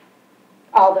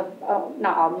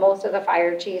 Most of the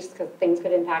fire chiefs, because things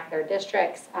could impact their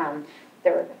districts.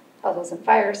 There were also some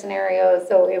fire scenarios,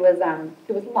 so it was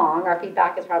long. Our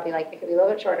feedback is probably like it could be a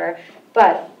little bit shorter,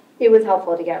 but it was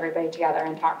helpful to get everybody together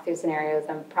and talk through scenarios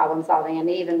and problem solving, and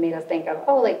they even made us think of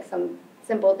some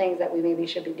simple things that we maybe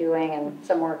should be doing and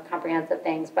some more comprehensive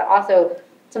things, but also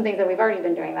some things that we've already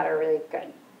been doing that are really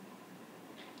good.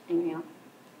 Anything else?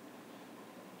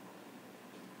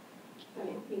 I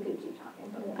mean, you could keep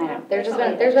talking. But I know,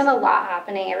 there's been a lot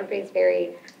happening. Everybody's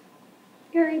very,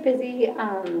 very busy.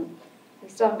 We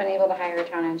still haven't been able to hire a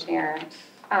town engineer.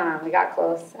 We got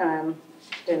close and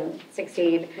didn't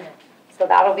succeed. So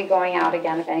that'll be going out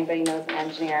again if anybody knows an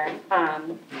engineer.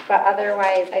 But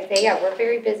otherwise, I'd say, yeah, we're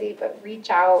very busy, but reach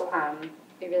out.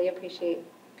 We really appreciate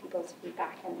people's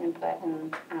feedback and input.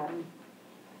 And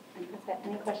that's it.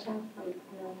 Any questions on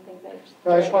things that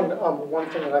No, I just wanted, one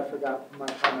thing that I forgot in my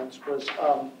comments was,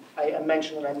 I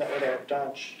mentioned that I met with Eric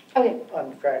Dunch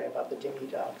on Friday about the dinghy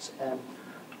docks, and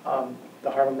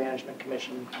the Harbor Management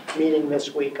Commission meeting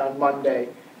this week on Monday.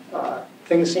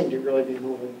 Things seem to really be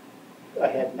moving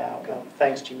ahead now,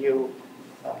 thanks to you,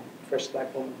 First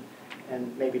Selectwoman,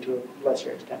 and maybe to a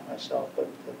lesser extent myself, but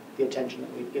the attention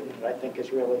that we've given it, I think,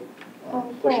 is really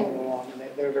pushing it along, and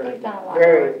they're very, We've done a lot of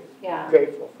very work, yeah.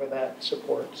 grateful for that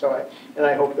support. So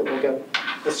I hope that we'll get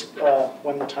this,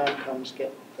 when the time comes,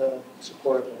 get the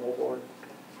support of the whole board.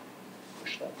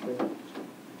 Push that through.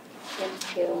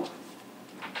 Thank you.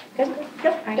 Good,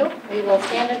 good, all right, we will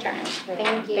stand adjourned.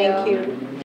 Thank you. Thank you.